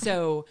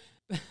 So,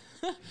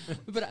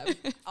 but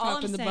all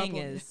I'm in the saying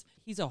bubble. is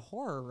he's a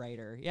horror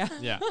writer. Yeah.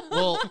 Yeah.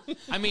 Well,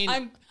 I mean,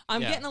 I'm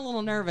yeah. getting a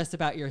little nervous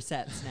about your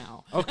sets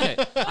now. Okay.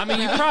 I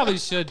mean, you probably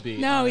should be.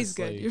 No, he's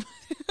honestly.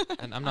 good.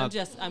 And I'm not.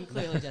 I'm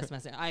clearly just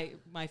messing.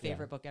 My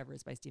favorite book ever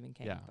is by Stephen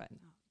King. Yeah. But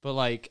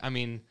But I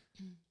mean,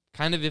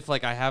 kind of if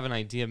I have an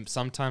idea,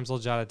 sometimes I'll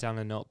jot it down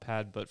in a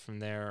notepad, but from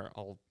there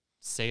I'll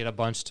say it a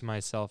bunch to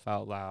myself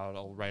out loud.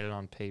 I'll write it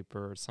on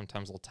paper.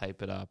 Sometimes I'll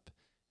type it up,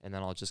 and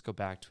then I'll just go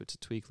back to it to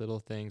tweak little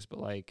things. But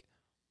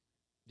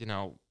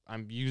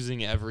I'm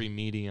using every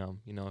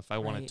medium. If I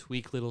want Right. to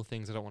tweak little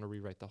things, I don't want to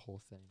rewrite the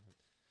whole thing.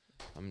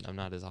 I'm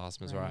not as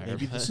awesome as Right. Reier.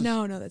 Maybe but- this is-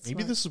 No, that's Maybe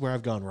smart. this is where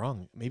I've gone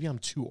wrong. Maybe I'm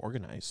too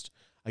organized.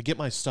 I get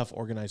my stuff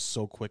organized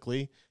so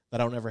quickly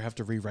that I don't ever have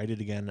to rewrite it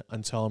again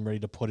until I'm ready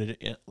to put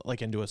it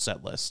into a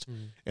set list.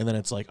 And then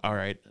it's like, all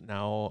right,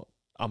 now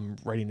I'm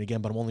writing it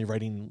again, but I'm only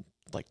writing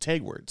like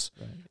tag words,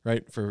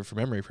 right? For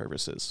memory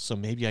purposes. So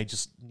maybe I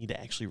just need to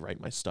actually write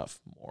my stuff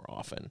more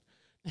often,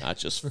 not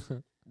just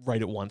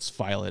write it once,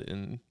 file it,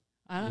 and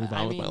move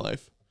on with my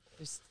life.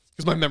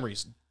 Because my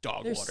memory's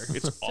dog there's water.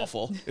 It's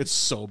awful. It's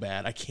so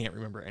bad. I can't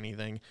remember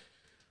anything.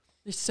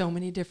 There's so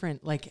many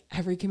different,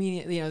 every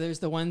comedian, there's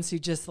the ones who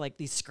just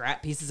these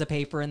scrap pieces of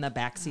paper in the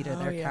backseat of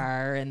their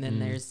car. And then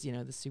there's,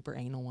 the super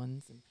anal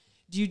ones. And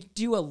do you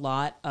do a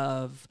lot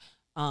of,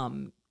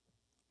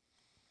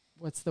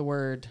 what's the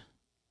word?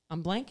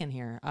 I'm blanking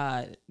here.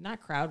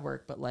 Not crowd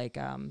work, but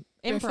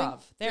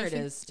improv. There it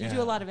Riffing? is. Do you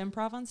do a lot of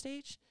improv on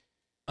stage?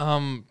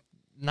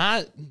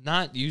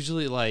 Not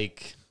usually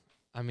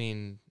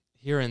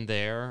here and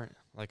there.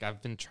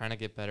 I've been trying to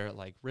get better at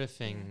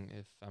riffing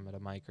if I'm at a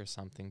mic or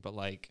something, but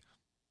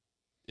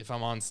if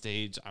I'm on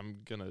stage, I'm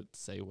gonna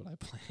say what I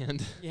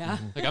planned. Yeah.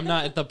 I'm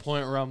not at the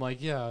point where I'm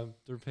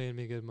they're paying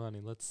me good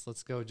money.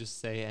 Let's go just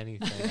say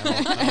anything.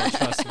 I don't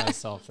trust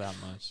myself that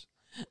much.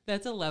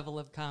 That's a level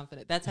of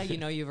confidence. That's how you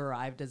know you've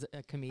arrived as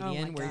a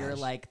comedian, where you're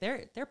gosh.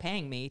 they're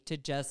paying me to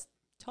just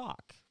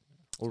talk.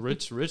 Well,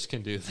 Rich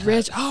can do that.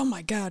 Rich, oh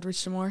my God, Rich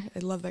Samore. I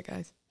love that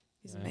guy.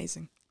 He's Yeah.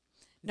 amazing.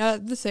 No,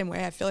 the same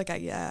way. I feel like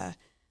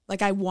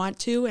I want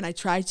to and I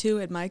try to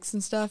at mics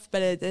and stuff,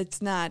 but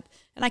it's not,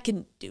 and I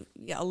can do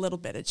a little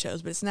bit at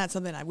shows, but it's not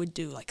something I would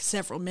do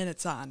several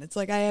minutes on. It's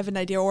I have an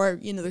idea, or,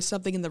 there's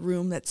something in the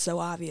room that's so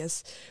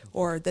obvious,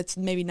 or that's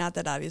maybe not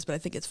that obvious, but I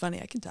think it's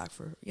funny. I can talk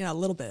for, a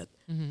little bit.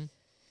 Mm-hmm.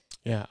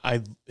 Yeah,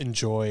 I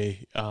enjoy,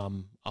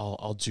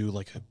 I'll do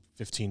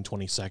 15,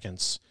 20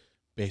 seconds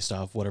based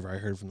off whatever I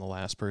heard from the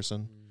last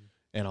person,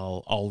 and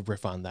I'll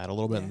riff on that a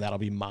little bit, and that'll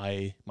be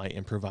my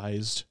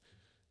improvised,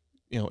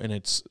 and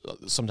it's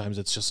sometimes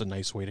it's just a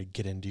nice way to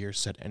get into your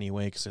set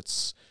anyway, because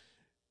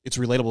it's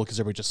relatable because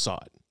everybody just saw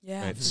it.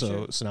 Yeah. Right? for So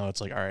sure. so now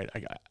it's all right,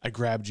 I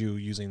grabbed you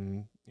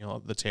using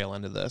the tail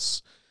end of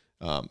this,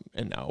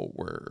 and now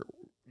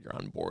you're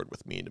on board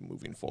with me to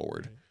moving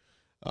forward.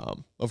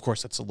 Of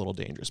course, that's a little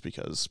dangerous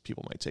because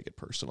people might take it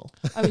personal.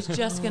 I was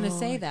just going to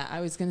say that.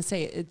 I was going to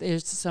say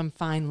there's some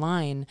fine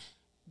line,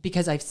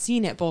 because I've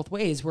seen it both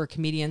ways, where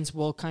comedians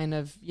will kind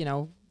of,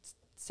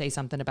 say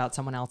something about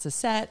someone else's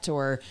set,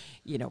 or,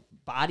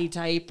 body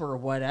type or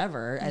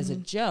whatever as a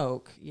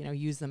joke,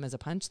 use them as a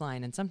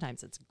punchline. And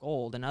sometimes it's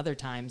gold. And other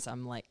times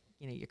I'm like,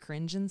 you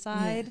cringe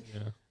inside.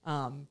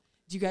 Yeah.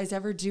 Do you guys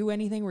ever do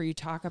anything where you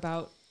talk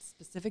about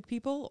specific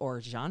people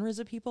or genres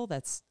of people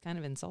that's kind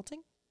of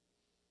insulting?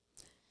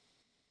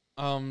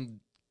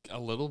 A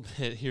little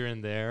bit here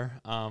and there.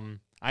 I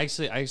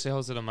actually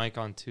hosted a mic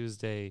on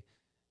Tuesday,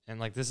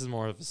 and this is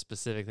more of a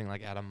specific thing,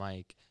 at a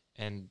mic,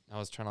 and I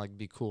was trying to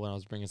be cool, and I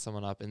was bringing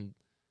someone up, and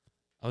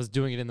I was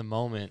doing it in the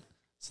moment.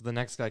 So the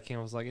next guy came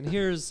and was like, and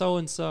here's so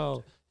and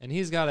so, and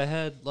he's got a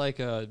head like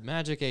a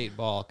magic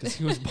 8-ball because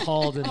he was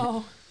bald, and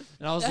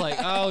and I was like,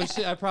 oh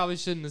shit, I probably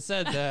shouldn't have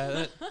said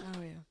that. Oh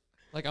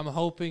yeah. I'm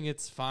hoping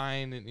it's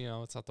fine, and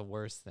it's not the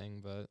worst thing,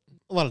 but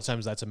A lot of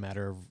times that's a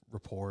matter of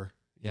rapport.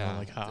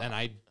 yeah, How and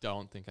I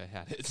don't think I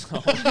had it.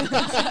 So.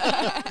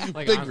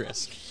 big I'm-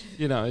 risk.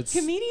 It's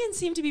Comedians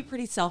seem to be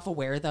pretty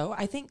self-aware, though,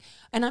 I think.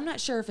 And I'm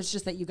not sure if it's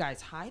just that you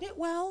guys hide it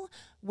well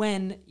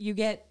when you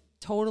get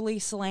totally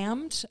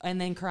slammed and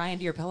then cry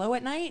into your pillow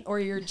at night, or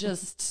you're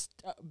just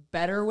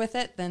better with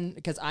it than,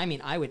 because I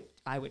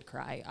would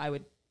cry. I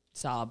would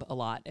sob a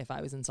lot if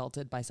I was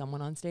insulted by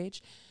someone on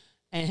stage.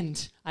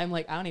 And I'm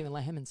like, I don't even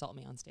let him insult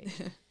me on stage.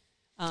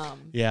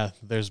 Yeah,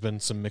 there's been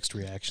some mixed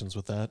reactions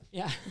with that.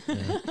 Yeah.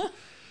 Yeah.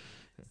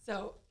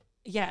 So,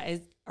 yeah,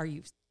 are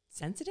you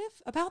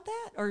sensitive about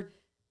that? Or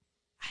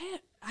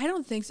I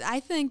don't think so.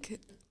 I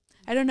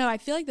don't know. I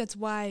feel like that's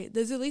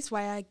at least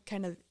why I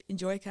kind of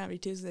enjoy comedy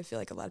too, because I feel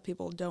like a lot of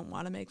people don't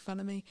want to make fun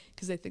of me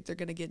because they think they're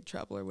going to get in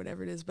trouble or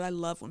whatever it is. But I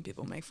love when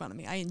people make fun of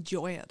me. I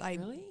enjoy it. I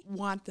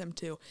want them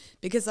to,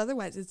 because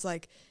otherwise it's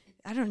like,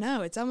 I don't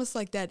know. It's almost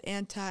like that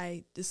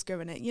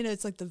anti-discriminate. You know,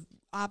 it's like the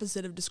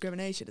opposite of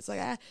discrimination. It's like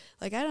I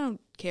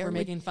don't care. We're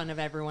making fun of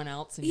everyone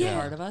else and you're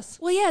part of us.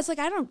 Well, yeah, it's like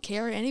I don't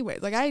care anyway.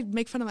 Like I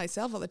make fun of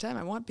myself all the time.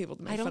 I want people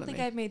to make fun of me. I don't think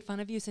I've made fun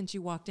of you since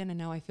you walked in, and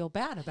now I feel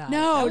bad about it.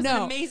 No, that was no.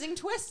 an amazing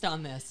twist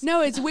on this.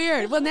 No, it's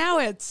weird. Well, now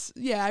it's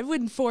I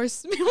wouldn't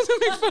force people to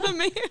make fun of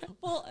me.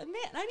 Well,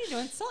 man, I need to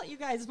insult you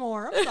guys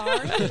more. I'm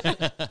sorry.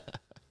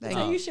 That's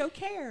how you show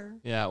care.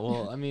 Yeah,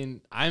 well, I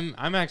mean, I'm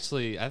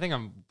actually, I think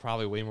I'm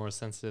probably way more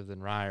sensitive than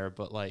Reier,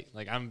 but like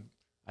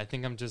I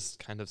think I'm just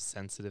kind of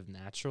sensitive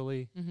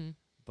naturally,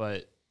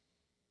 but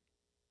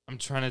I'm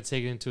trying to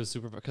take it into a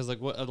super, because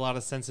like what a lot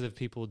of sensitive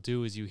people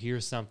do is you hear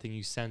something,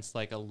 you sense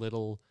like a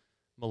little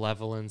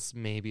malevolence,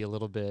 maybe a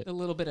little bit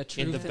of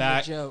truth in the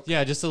back, joke.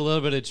 yeah, just a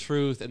little bit of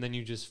truth, and then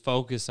you just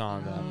focus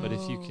on them. But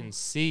if you can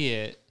see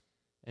it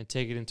and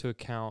take it into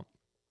account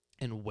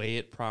and weigh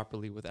it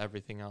properly with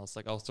everything else,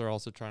 like also they're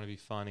also trying to be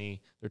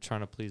funny, they're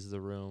trying to please the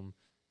room,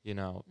 you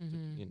know.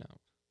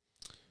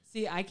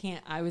 See,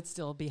 I would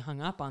still be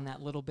hung up on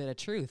that little bit of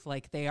truth.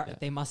 Like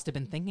they must have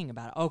been thinking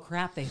about it. Oh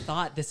crap, they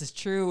thought this is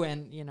true,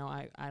 and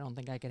I don't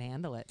think I could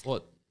handle it.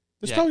 Well,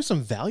 there's probably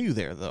some value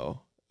there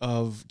though,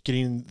 of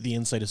getting the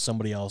insight of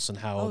somebody else and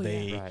how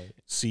they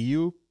see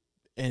you,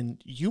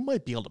 and you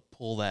might be able to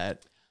pull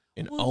that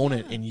and own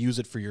it and use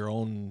it for your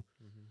own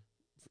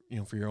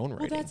for your own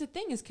writing. Well, that's the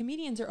thing, is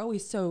comedians are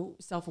always so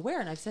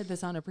self-aware, and I've said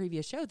this on a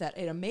previous show, that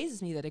it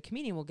amazes me that a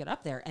comedian will get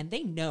up there and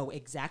they know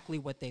exactly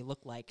what they look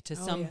like to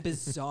some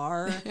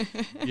bizarre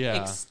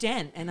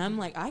extent. And I'm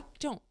like, I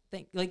don't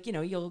think, like,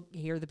 you'll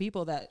hear the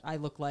people that I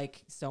look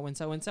like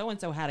so-and-so and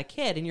so-and-so had a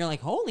kid, and you're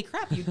like, holy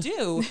crap, you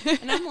do.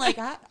 And I'm like,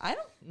 I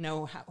don't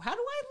know, how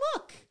do I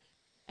look?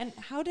 And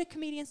how do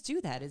comedians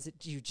do that?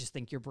 Do you just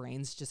think your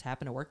brains just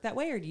happen to work that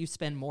way, or do you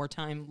spend more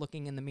time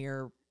looking in the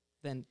mirror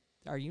than...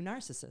 Are you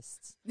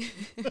narcissists?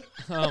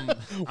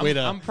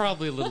 I'm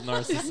probably a little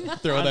narcissistic.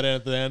 Throw that in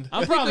at the end.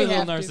 I'm probably a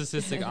little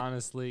narcissistic,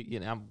 honestly.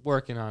 I'm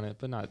working on it,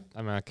 but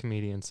I'm a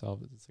comedian, so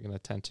it's like an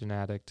attention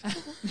addict.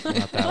 I'm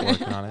not that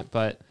working on it.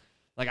 But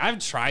like I've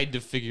tried to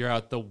figure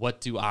out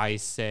what do I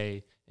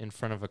say in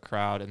front of a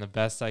crowd, and the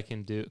best I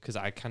can do, because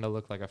I kind of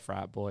look like a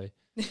frat boy,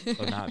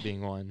 so not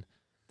being one.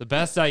 The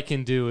best I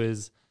can do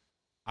is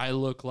I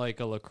look like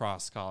a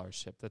lacrosse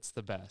scholarship. That's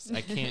the best.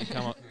 I can't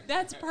come up.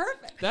 That's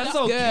perfect. That's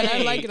okay. Good.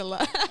 I like it a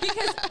lot.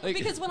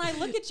 Because when I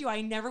look at you,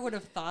 I never would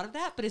have thought of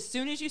that. But as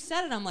soon as you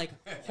said it, I'm like,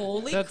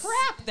 holy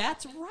crap,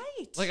 that's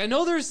right. Like, I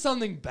know there's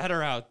something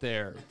better out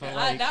there. But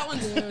like, that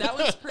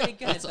one's pretty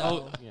good.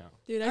 Though.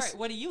 Dude, all right,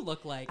 what do you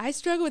look like? I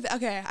struggle with,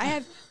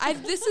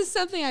 this is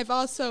something I've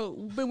also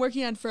been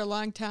working on for a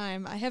long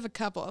time. I have a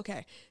couple.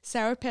 Okay.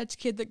 Sour Patch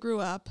Kid that grew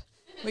up.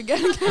 We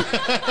got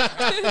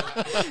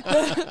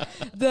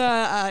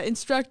the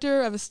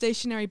instructor of a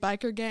stationary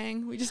biker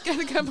gang. We just got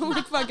a couple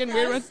like fucking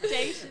weird ones.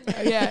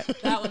 Yeah,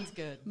 that one's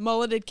good.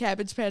 Mulleted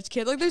Cabbage Patch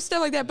Kid. Like there's stuff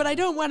like that, but I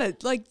don't want to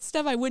like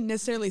stuff I wouldn't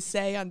necessarily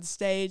say on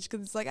stage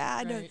because it's like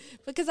I don't.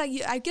 Because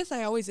I guess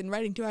I always in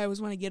writing too. I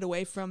always want to get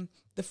away from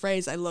the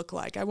phrase I look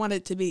like. I want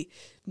it to be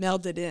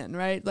melded in,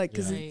 right? Like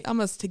because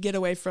almost to get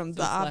away from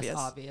the obvious.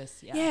 Less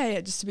obvious. Yeah,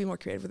 just to be more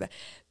creative with that.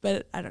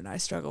 But I don't know. I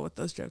struggle with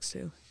those jokes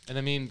too. And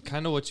I mean,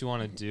 kind of what you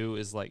want to do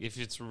is like, if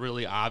it's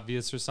really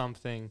obvious or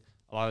something,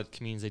 a lot of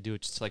comedians, they do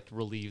it just to like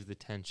relieve the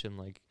tension,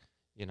 like,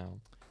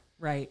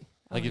 Right.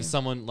 Like if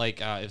someone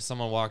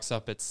walks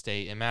up at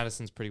State, and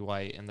Madison's pretty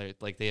white, and they're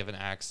like, they have an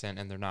accent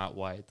and they're not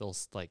white, they'll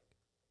like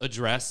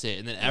address it,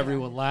 and then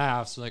everyone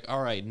laughs. We're like,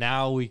 all right,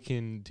 now we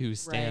can do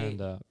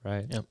stand up,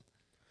 right? Yep.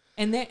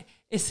 And there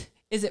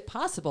is it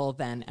possible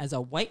then, as a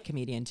white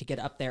comedian, to get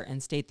up there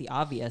and state the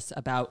obvious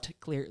about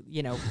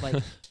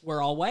like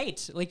we're all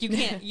white? Like you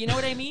can't, you know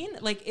what I mean?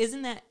 Like,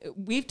 isn't that,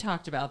 we've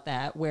talked about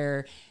that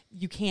where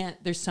you can't,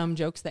 there's some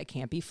jokes that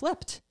can't be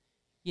flipped,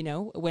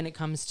 when it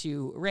comes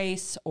to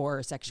race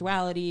or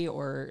sexuality,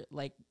 or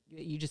like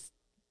you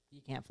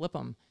can't flip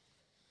them.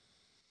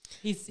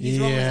 He's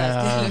rolling his eyes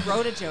 'cause he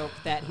wrote a joke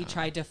that he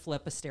tried to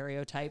flip a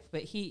stereotype,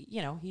 but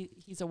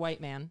he's a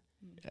white man.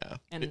 Yeah.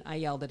 And I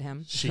yelled at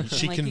him. She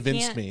like,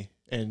 convinced me,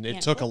 and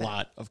it took a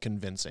lot of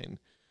convincing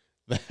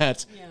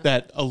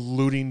that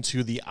alluding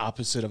to the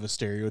opposite of a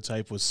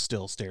stereotype was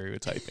still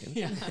stereotyping.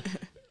 Yeah.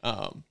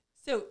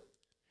 So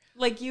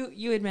like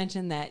you had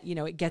mentioned that,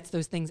 it gets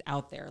those things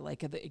out there,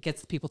 like it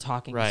gets people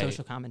talking,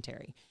 social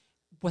commentary.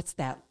 What's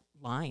that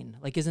line?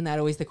 Like, isn't that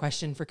always the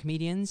question for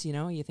comedians?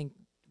 You think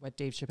what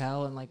Dave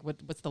Chappelle and like,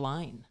 what's the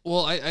line?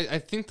 Well, I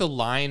think the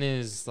line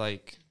is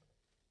like,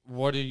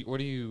 what do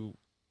you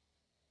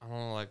I don't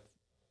know, like,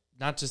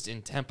 not just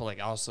intent, but like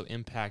also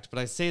impact. But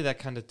I say that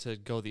kind of to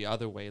go the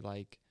other way.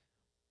 Like,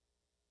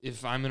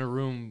 if I'm in a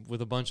room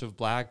with a bunch of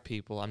black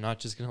people, I'm not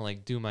just going to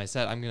like do my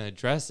set. I'm going to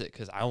address it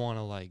because I want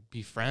to like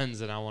be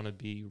friends and I want to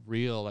be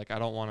real. Like, I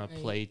don't want to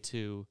play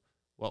to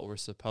what we're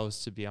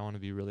supposed to be. I want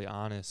to be really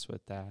honest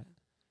with that.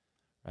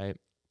 Right.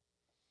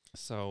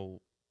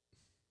 So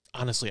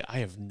honestly, I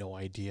have no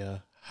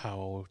idea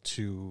how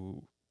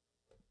to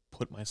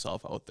put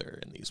myself out there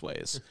in these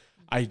ways.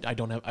 I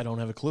don't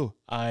have a clue.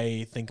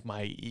 I think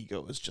my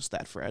ego is just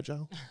that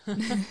fragile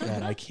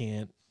that I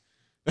can't.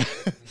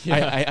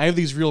 I have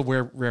these real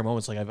rare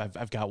moments. Like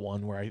I've got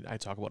one where I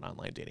talk about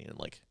online dating and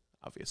like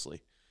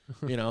obviously,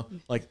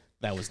 like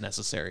that was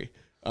necessary.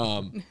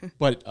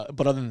 But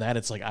other than that,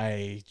 it's like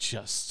I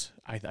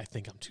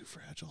think I'm too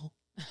fragile.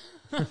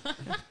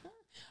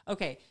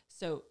 Okay,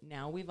 so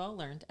now we've all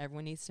learned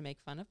everyone needs to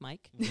make fun of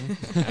Mike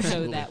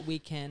so that we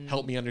can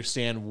Help me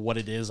understand what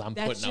it is I'm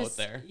putting out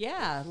there.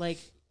 Yeah, like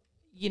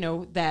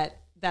that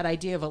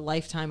idea of a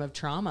lifetime of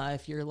trauma.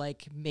 If you're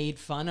like made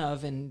fun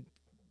of and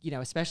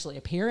especially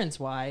appearance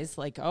wise,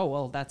 like, oh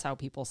well, that's how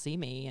people see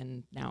me,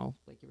 and now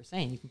like you were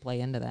saying, you can play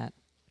into that.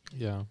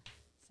 Yeah.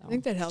 I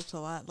think that helps a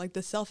lot. Like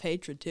the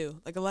self-hatred too.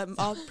 Like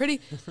all pretty.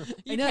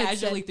 You I know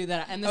casually threw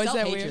that out, and the Oh, is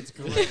that self-hatred's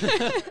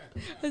great.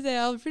 I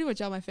say pretty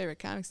much all my favorite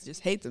comics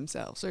just hate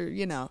themselves, or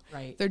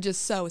Right. they're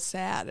just so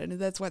sad, and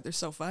that's why they're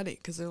so funny,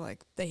 because they're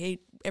like they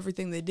hate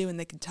everything they do and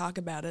they can talk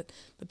about it.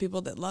 But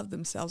people that love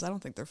themselves, I don't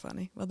think they're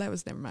funny. Well, that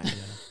was never mind.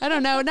 I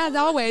don't know. Not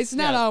always.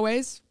 Not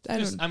always.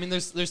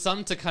 There's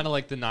some to kind of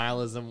like the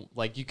nihilism.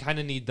 Like you kind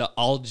of need the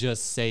 "I'll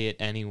just say it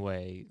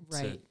anyway."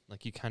 Right.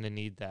 Like you kind of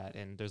need that,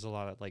 and there's a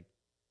lot of like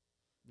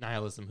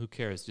nihilism. Who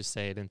cares? Just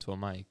say it into a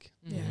mic.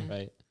 Yeah.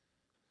 Right.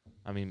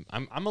 I mean,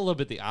 I'm a little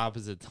bit the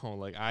opposite though.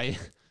 Like I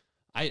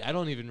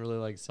don't even really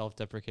like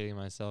self-deprecating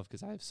myself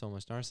because I have so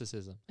much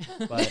narcissism.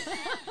 But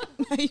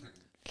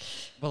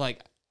but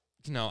like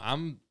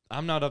I'm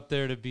not up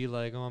there to be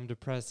like, oh, I'm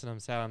depressed and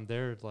I'm sad. I'm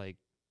there like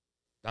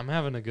I'm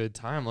having a good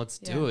time. Let's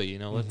do it.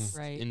 Let's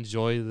Right.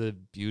 enjoy the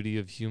beauty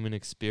of human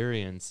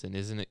experience. And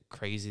isn't it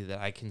crazy that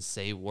I can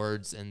say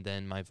words and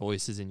then my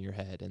voice is in your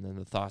head and then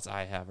the thoughts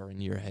I have are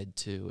in your head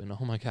too? And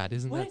oh my God,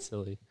 isn't that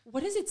silly?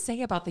 What does it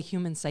say about the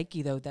human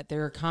psyche though, that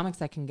there are comics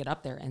that can get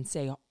up there and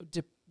say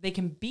they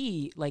can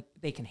be like,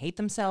 they can hate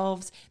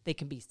themselves, they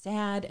can be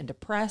sad and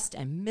depressed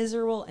and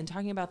miserable and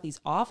talking about these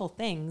awful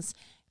things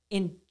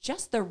in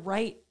just the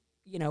right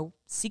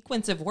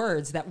sequence of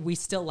words that we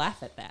still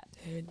laugh at that.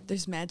 Dude,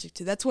 there's magic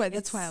too. That's why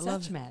I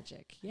love it.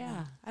 magic.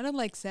 Yeah. I don't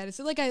like sadness.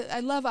 So, like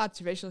I love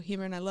observational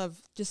humor, and I love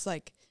just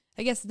like,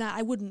 I guess not.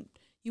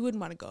 You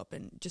wouldn't want to go up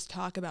and just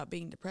talk about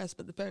being depressed,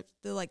 but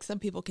the like some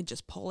people can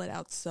just pull it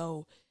out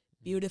so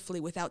beautifully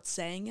without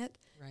saying it.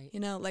 Right.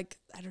 Like,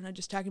 I don't know,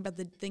 just talking about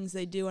the things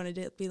they do on a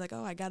day, be like,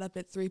 oh, I got up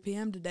at 3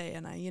 p.m. today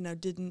and I,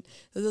 didn't,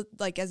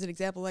 like, as an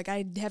example, like,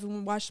 I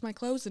haven't washed my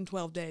clothes in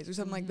 12 days or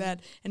something like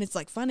that. And it's,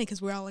 like, funny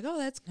because we're all like, oh,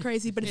 that's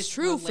crazy, but it's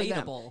true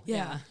relatable. for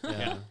them.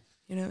 Yeah.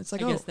 It's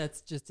like, I guess that's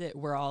just it.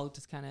 We're all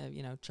just kind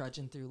of,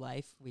 trudging through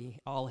life. We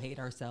all hate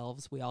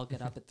ourselves. We all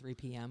get up at 3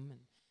 p.m.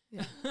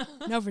 yeah.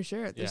 No, for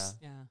sure. Yeah.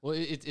 Yeah. Well,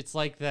 it's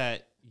like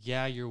that.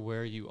 Yeah, you're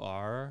where you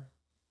are,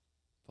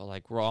 but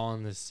like we're all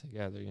in this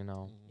together,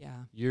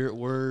 Yeah.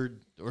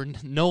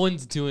 No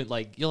one's doing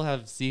like you'll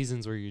have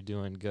seasons where you're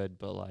doing good,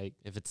 but like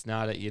if it's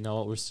not it,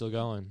 we're still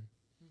going.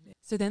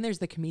 So then there's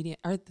the comedian,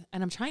 and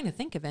I'm trying to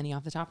think of any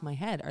off the top of my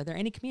head. Are there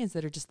any comedians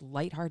that are just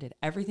lighthearted?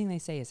 Everything they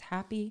say is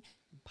happy,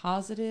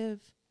 positive.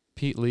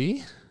 Pete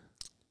Lee,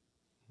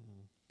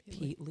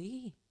 Pete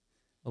Lee.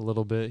 a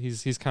little bit.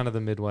 He's kind of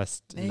the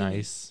Midwest Maybe.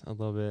 nice, a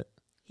little bit.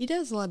 He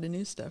does a lot of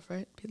new stuff,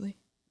 right, Pete Lee?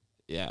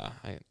 Yeah,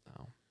 I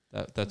know.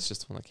 That's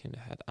just one that came to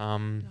head. No,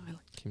 I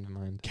like Came to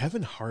mind.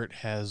 Kevin Hart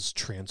has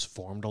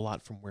transformed a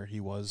lot from where he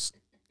was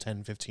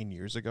 10, 15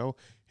 years ago.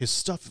 His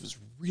stuff is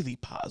really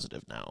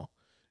positive now.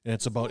 And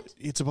it's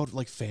about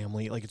like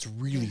family, like it's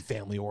really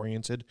family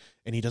oriented,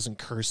 and he doesn't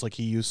curse like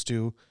he used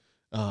to.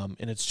 And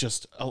it's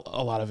just a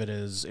lot of it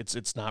is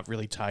it's not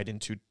really tied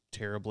into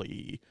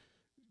terribly,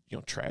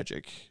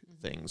 tragic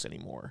things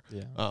anymore.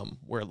 Yeah.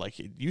 Where like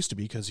it used to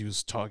be, because he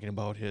was talking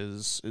about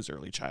his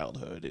early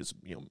childhood, his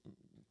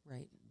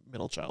Right.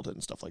 middle childhood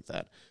and stuff like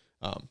that.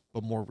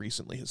 But more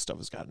recently, his stuff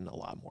has gotten a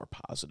lot more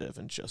positive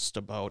and just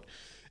about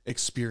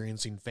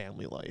experiencing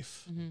family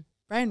life. Mm-hmm.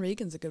 Brian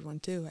Regan's a good one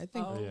too. I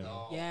think.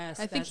 Oh, yes.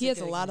 I think that's he has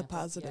good a lot of example.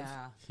 positive.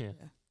 Yeah. Yeah.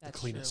 The That's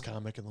cleanest true.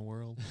 comic in the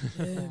world.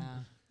 Yeah.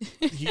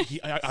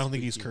 I don't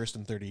think he's cursed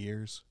in 30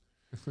 years.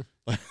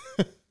 I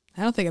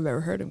don't think I've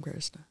ever heard him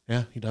curse.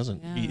 Yeah, he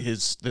doesn't. Yeah.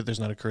 There's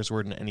not a curse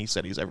word in any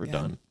set he's ever Yeah.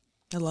 done.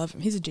 I love him.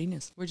 He's a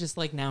genius. We're just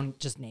like now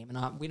just naming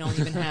off. We don't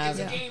even have.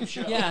 It's a game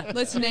show. Yeah.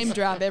 Let's name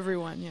drop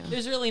everyone. Yeah.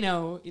 There's really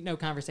no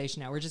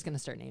conversation now. We're just gonna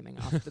start naming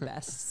off the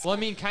best. Well, I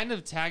mean, kind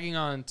of tagging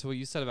on to what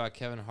you said about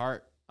Kevin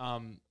Hart.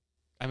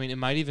 I mean, it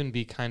might even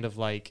be kind of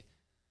like,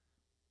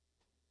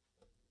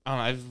 I don't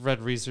know, I've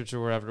read research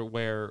or whatever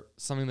where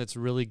something that's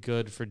really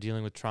good for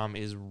dealing with trauma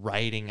is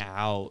writing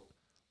out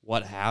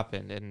what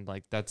happened, and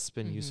like that's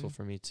been useful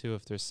for me too.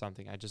 If there's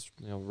something, I just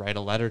write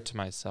a letter to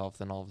myself,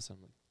 then all of a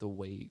sudden like, the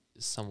weight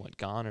is somewhat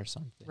gone or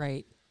something.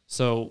 Right.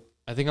 So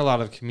I think a lot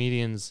of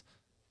comedians,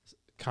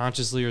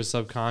 consciously or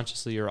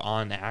subconsciously or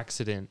on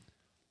accident,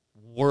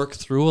 work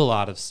through a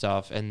lot of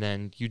stuff, and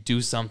then you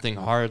do something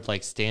hard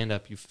like stand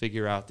up, you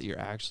figure out that you're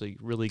actually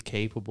really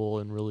capable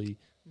and really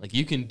like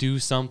you can do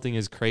something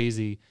as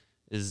crazy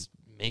as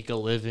make a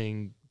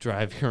living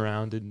driving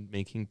around and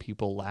making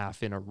people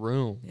laugh in a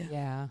room.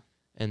 Yeah.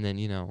 And then,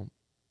 you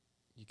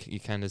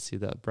kind of see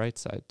that bright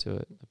side to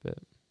it a bit.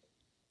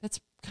 That's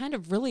kind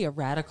of really a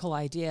radical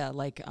idea.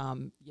 Like,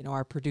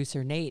 our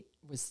producer Nate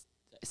was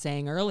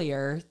saying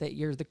earlier that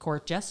you're the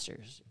court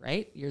jesters,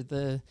 right? You're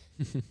the...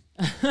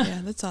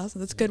 Yeah, that's awesome.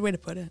 That's a good way to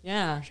put it.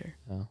 Yeah. For sure.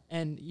 Oh.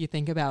 And you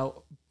think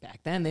about back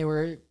then, they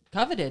were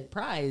coveted,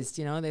 prized,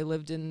 they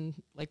lived in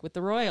like with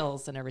the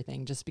royals and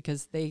everything just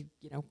because they,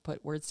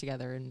 put words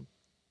together in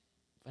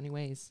funny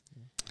ways.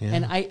 Yeah.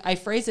 And I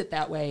phrase it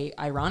that way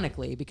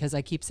ironically because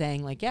I keep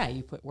saying like, yeah,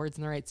 you put words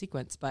in the right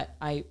sequence, but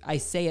I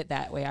say it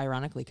that way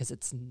ironically because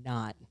it's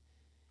not,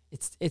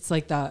 it's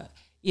like the,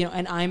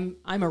 and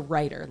I'm a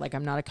writer, like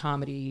I'm not a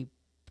comedy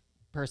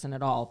person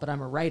at all, but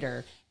I'm a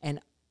writer and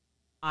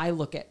I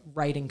look at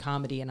writing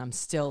comedy and I'm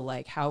still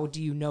like, how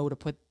do you know to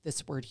put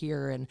this word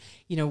here? And,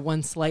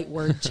 one slight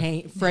word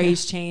change,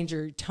 phrase change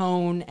or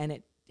tone and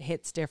it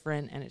hits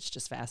different and it's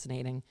just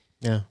fascinating.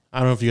 Yeah. I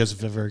don't know if you guys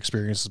have ever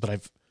experienced this, but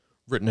I've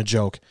written a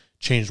joke,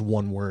 changed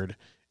one word,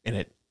 and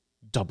it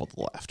doubled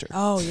the laughter.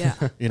 Oh, yeah.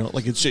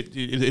 Like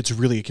it's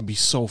really, it can be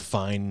so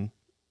fine,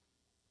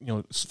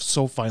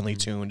 so finely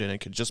tuned, and it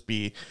could just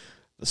be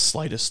the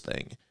slightest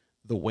thing.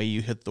 The way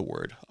you hit the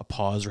word, a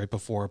pause right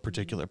before a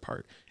particular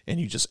part, and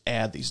you just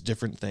add these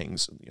different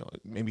things.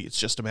 Maybe it's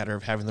just a matter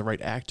of having the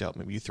right act out.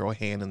 Maybe you throw a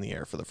hand in the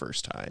air for the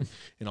first time,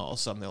 and all of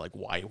a sudden they're like,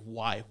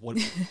 "Why?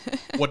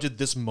 What did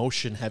this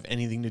motion have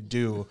anything to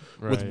do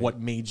with what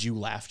made you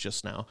laugh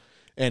just now?"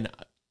 And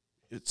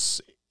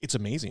it's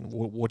amazing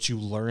what you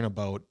learn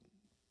about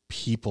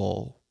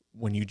people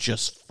when you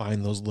just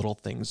find those little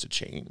things to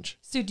change.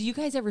 So do you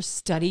guys ever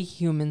study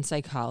human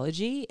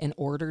psychology in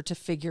order to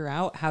figure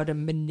out how to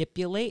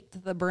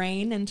manipulate the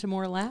brain into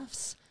more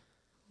laughs?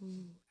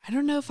 I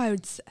don't know if I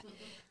would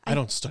I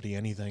don't study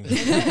anything.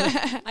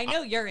 I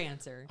know your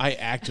answer. I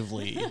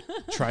actively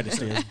try to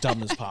stay as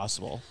dumb as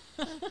possible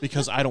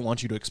because I don't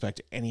want you to expect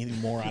anything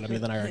more out of me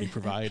than I already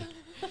provide.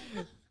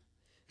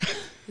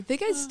 I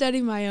think I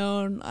study my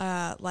own,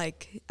 I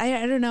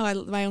don't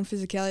know, my own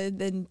physicality,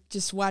 and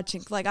just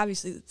watching, like,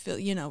 obviously,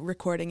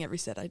 recording every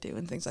set I do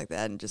and things like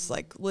that, and just,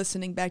 like,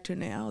 listening back to it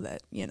now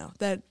that,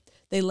 that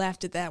they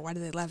laughed at that, why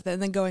did they laugh at that,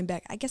 and then going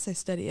back, I guess I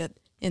study it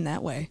in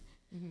that way.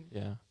 Mm-hmm.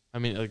 Yeah. I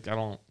mean, like,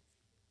 I'm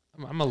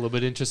a little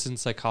bit interested in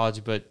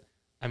psychology, but,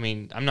 I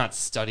mean, I'm not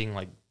studying,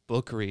 like,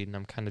 book reading.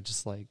 I'm kind of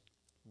just, like,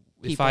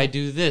 if People. I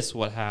do this,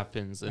 what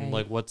happens? And, Right.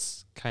 like,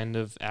 what's kind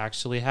of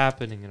actually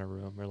happening in a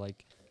room? Or,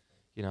 like,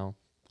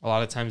 a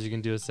lot of times you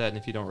can do a set, and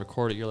if you don't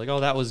record it, you're like,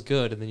 oh, that was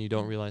good. And then you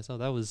don't realize, oh,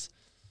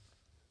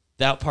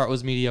 that part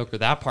was mediocre.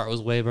 That part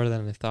was way better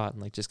than I thought.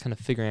 And, like, just kind of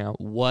figuring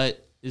out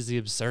what is the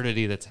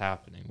absurdity that's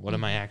happening? What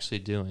am I actually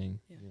doing?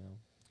 Yeah.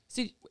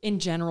 So in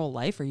general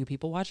life, are you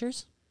people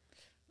watchers?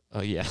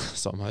 Oh, yeah,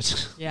 so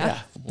much. Yeah.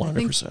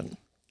 100%.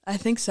 I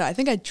think so. I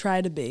think I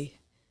try to be.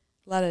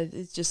 A lot of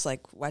it's just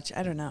like watching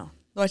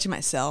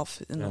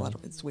myself, and a lot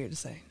of it's weird to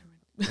say.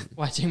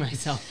 Watching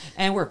myself.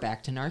 And we're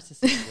back to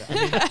narcissism.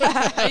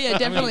 Yeah,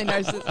 definitely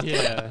narcissistic.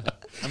 Yeah.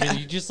 I mean,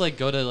 you just like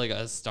go to like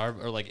a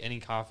Starbucks or like any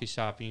coffee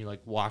shop and you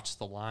like watch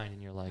the line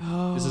and you're like,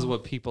 this is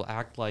what people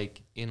act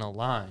like in a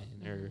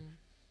line, or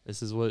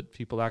this is what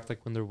people act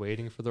like when they're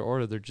waiting for their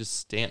order. They're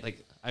just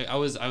like I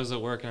was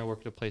at work and I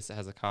work at a place that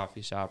has a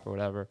coffee shop or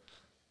whatever.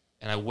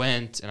 And I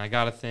went and I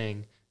got a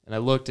thing and I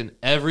looked and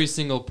every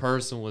single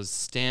person was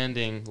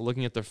standing,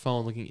 looking at their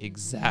phone, looking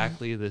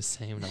exactly the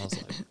same. And I was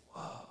like,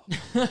 whoa.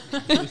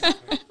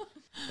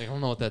 I don't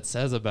know what that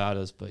says about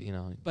us, but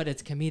But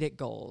it's comedic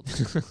gold.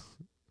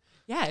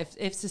 Yeah,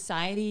 if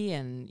society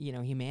and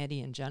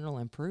humanity in general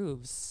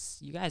improves,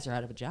 you guys are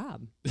out of a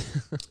job.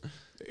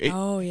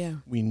 Oh yeah.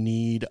 We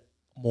need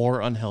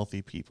more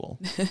unhealthy people.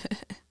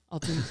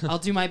 I'll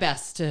do my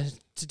best to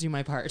do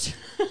my part.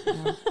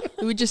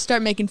 We would just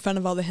start making fun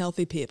of all the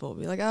healthy people.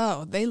 Be like,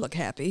 oh, they look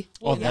happy.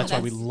 Oh, yeah, that's why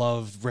we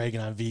love ragging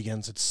on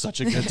vegans. It's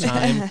such a good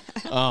time.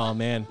 Oh,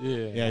 man.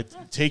 Yeah.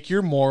 Take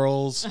your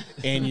morals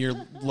and your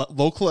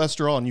low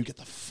cholesterol and you get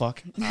the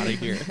fuck out of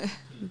here.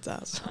 It's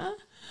awesome.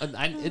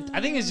 I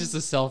think it's just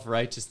a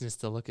self-righteousness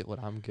to look at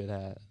what I'm good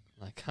at.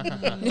 Like,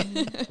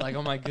 like,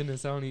 oh my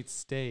goodness, I don't eat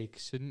steak.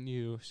 Shouldn't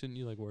you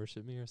like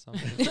worship me or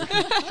something?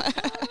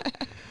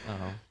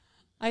 Oh.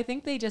 I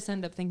think they just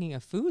end up thinking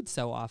of food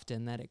so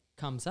often that it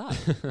comes up.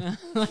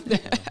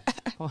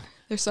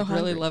 They're so I hungry.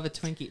 really love a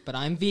Twinkie, but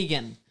I'm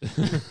vegan.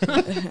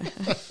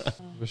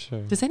 For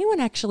sure. Does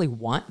anyone actually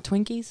want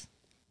Twinkies?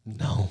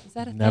 No, Is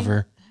that a thing?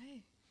 never.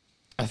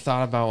 I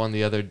thought about one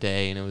the other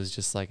day, and it was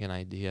just like an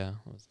idea.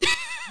 It was just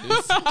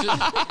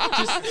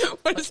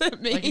What does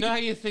that mean? like, you know how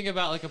you think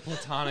about like a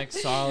platonic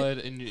solid,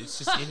 and it's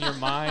just in your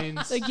mind.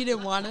 Like you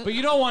didn't want it? But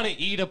you don't want to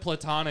eat a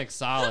platonic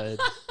solid.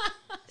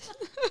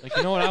 Like,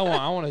 you know what I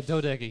want? I want a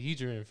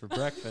dodecahedron for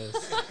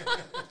breakfast.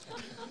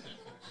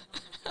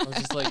 I was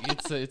just like,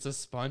 it's a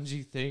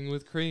spongy thing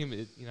with cream.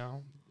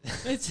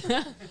 It's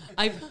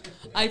I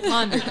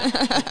pondered.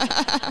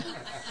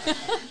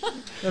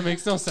 That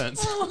makes no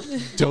sense.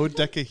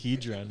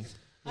 Dodecahedron.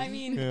 I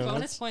mean, Yeah,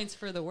 bonus points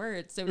for the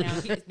word. So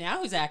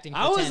now he's acting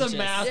I was pretentious. a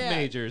math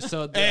major,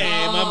 so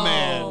Hey, my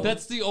man.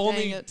 that's the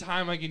only it.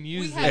 time I can We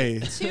use have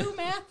it. Hey. 2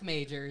 math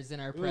majors in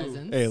our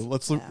presence. Hey,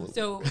 let's look.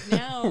 So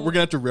now We're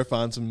gonna have to riff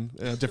on some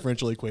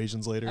differential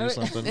equations later or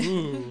something.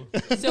 Ooh,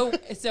 So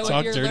Talk if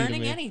you're dirty to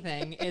learning me.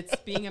 anything, it's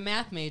being a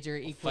math major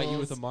equals fight you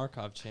with a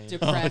Markov chain.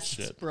 depressed,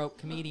 shit. broke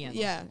comedian.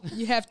 Yeah,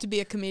 you have to be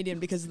a comedian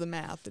because of the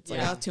math. It's like,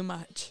 Yeah. oh, too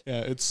much.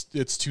 Yeah,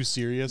 it's too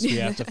serious. We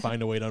have to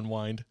find a way to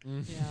unwind.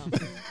 Yeah.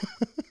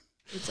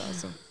 It's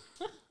awesome.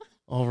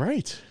 All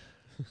right,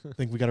 I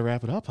think we got to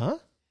wrap it up, huh?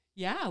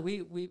 Yeah,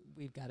 we've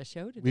got a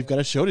show to do. We've got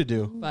a show to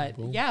do. But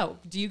yeah,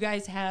 do you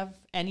guys have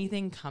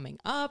anything coming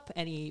up?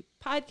 Any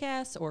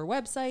podcasts or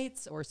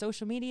websites or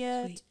social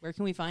media? Sweet. Where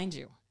can we find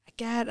you? I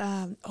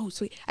got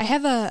sweet. I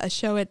have a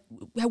show at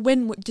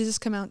when does this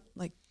come out,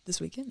 like this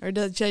weekend, or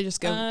should I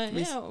just go?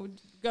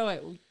 Go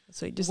at,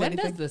 Sweet. Just when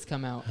anything. does this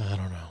come out? I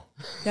don't know.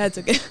 Yeah, it's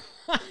okay.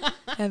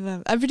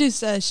 I produce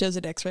shows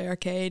at X-Ray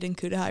Arcade in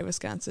Cudahy,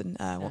 Wisconsin,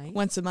 Nice.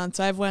 once a month.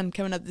 So I have one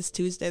coming up this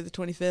Tuesday, the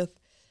 25th.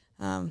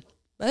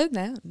 But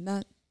no,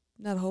 not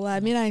a whole lot. I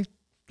mean, I'm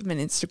on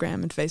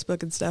Instagram and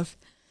Facebook and stuff.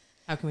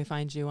 How can we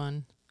find you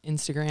on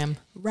Instagram?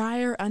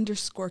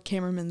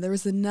 Reier_Cammerman. There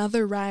was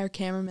another Reier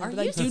Cammerman, Are but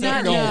I you do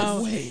not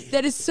serious? know.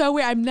 That is so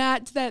weird.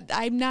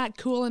 I'm not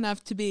cool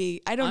enough to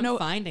be. I don't I'm know.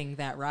 finding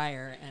that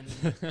Reier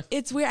and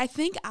It's weird. I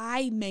think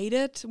I made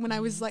it when I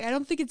was like, I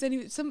don't think it's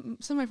any. Some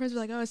of my friends were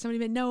like, oh, somebody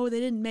made. No, they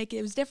didn't make it.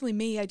 It was definitely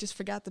me. I just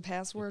forgot the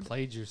password.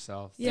 Played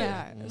yourself.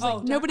 Yeah. It was Oh,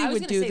 like, nobody I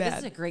was would gonna do say, that. This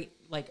is a great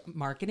like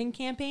marketing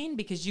campaign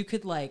because you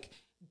could like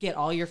get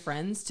all your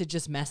friends to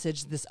just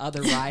message this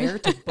other Reier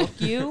to book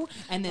you,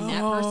 and then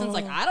that person's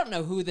like, I don't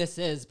know who this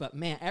is, but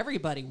man,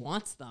 everybody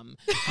wants them,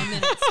 and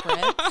then it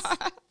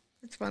spreads.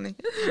 It's funny.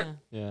 Yeah.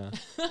 Yeah.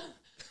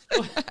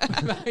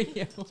 What about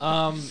you?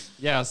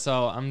 Yeah,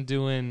 so I'm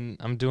doing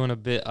a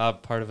bit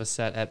part of a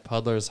set at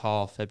Puddler's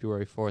Hall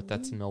February 4th.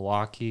 That's in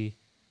Milwaukee.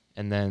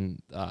 And then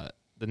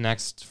the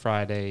next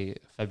Friday,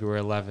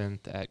 February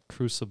 11th at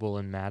Crucible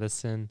in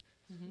Madison.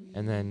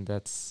 And then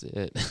that's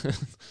it.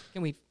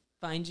 Can we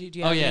find you? Do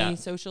you have any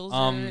socials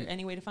or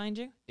any way to find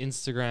you?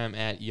 Instagram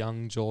at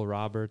Young Joel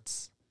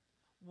Roberts.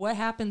 What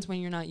happens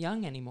when you're not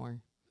young anymore?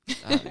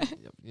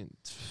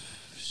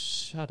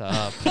 Shut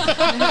up.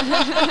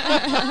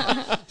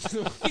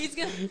 He's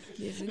gonna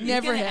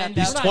Never end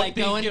had. up like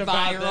going thinking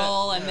about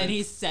viral, and then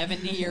he's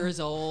 70 years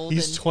old.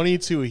 He's and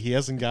 22. He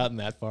hasn't gotten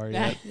that far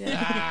yet.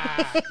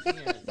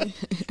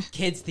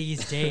 kids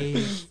these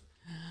days.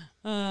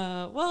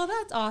 Well,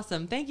 that's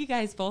awesome. Thank you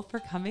guys both for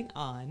coming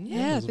on.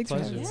 Yeah, was a thanks for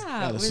pleasure. having us. Yeah,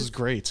 Yeah, it this was is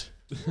great.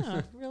 really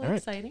All right.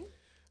 exciting.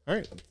 All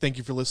right. Thank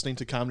you for listening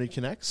to Comedy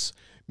Connects.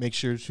 Make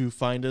sure to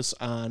find us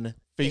on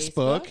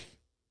Facebook,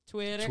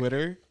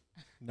 Twitter.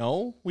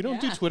 No, we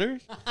don't do Yeah. Twitter.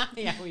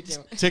 Yeah, we do.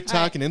 TikTok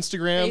All right. and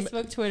Instagram.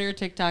 Facebook, Twitter,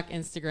 TikTok,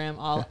 Instagram,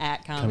 all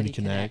at Comedy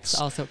Connects.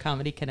 Connects. Also,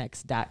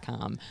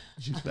 comedyconnects.com.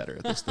 She's better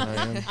at this than I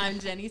am. I'm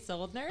Jenny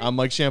Soldner. I'm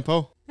Mike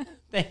Shampoo.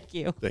 Thank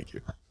you. Thank you.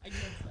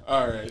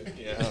 All right.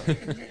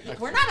 Yeah.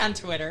 We're not on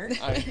Twitter.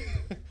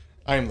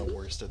 I am the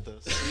worst at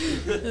this.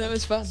 That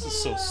was fun. This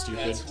is so stupid.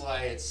 That's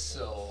why it's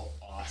so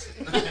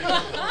awesome.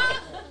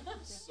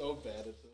 So bad at this.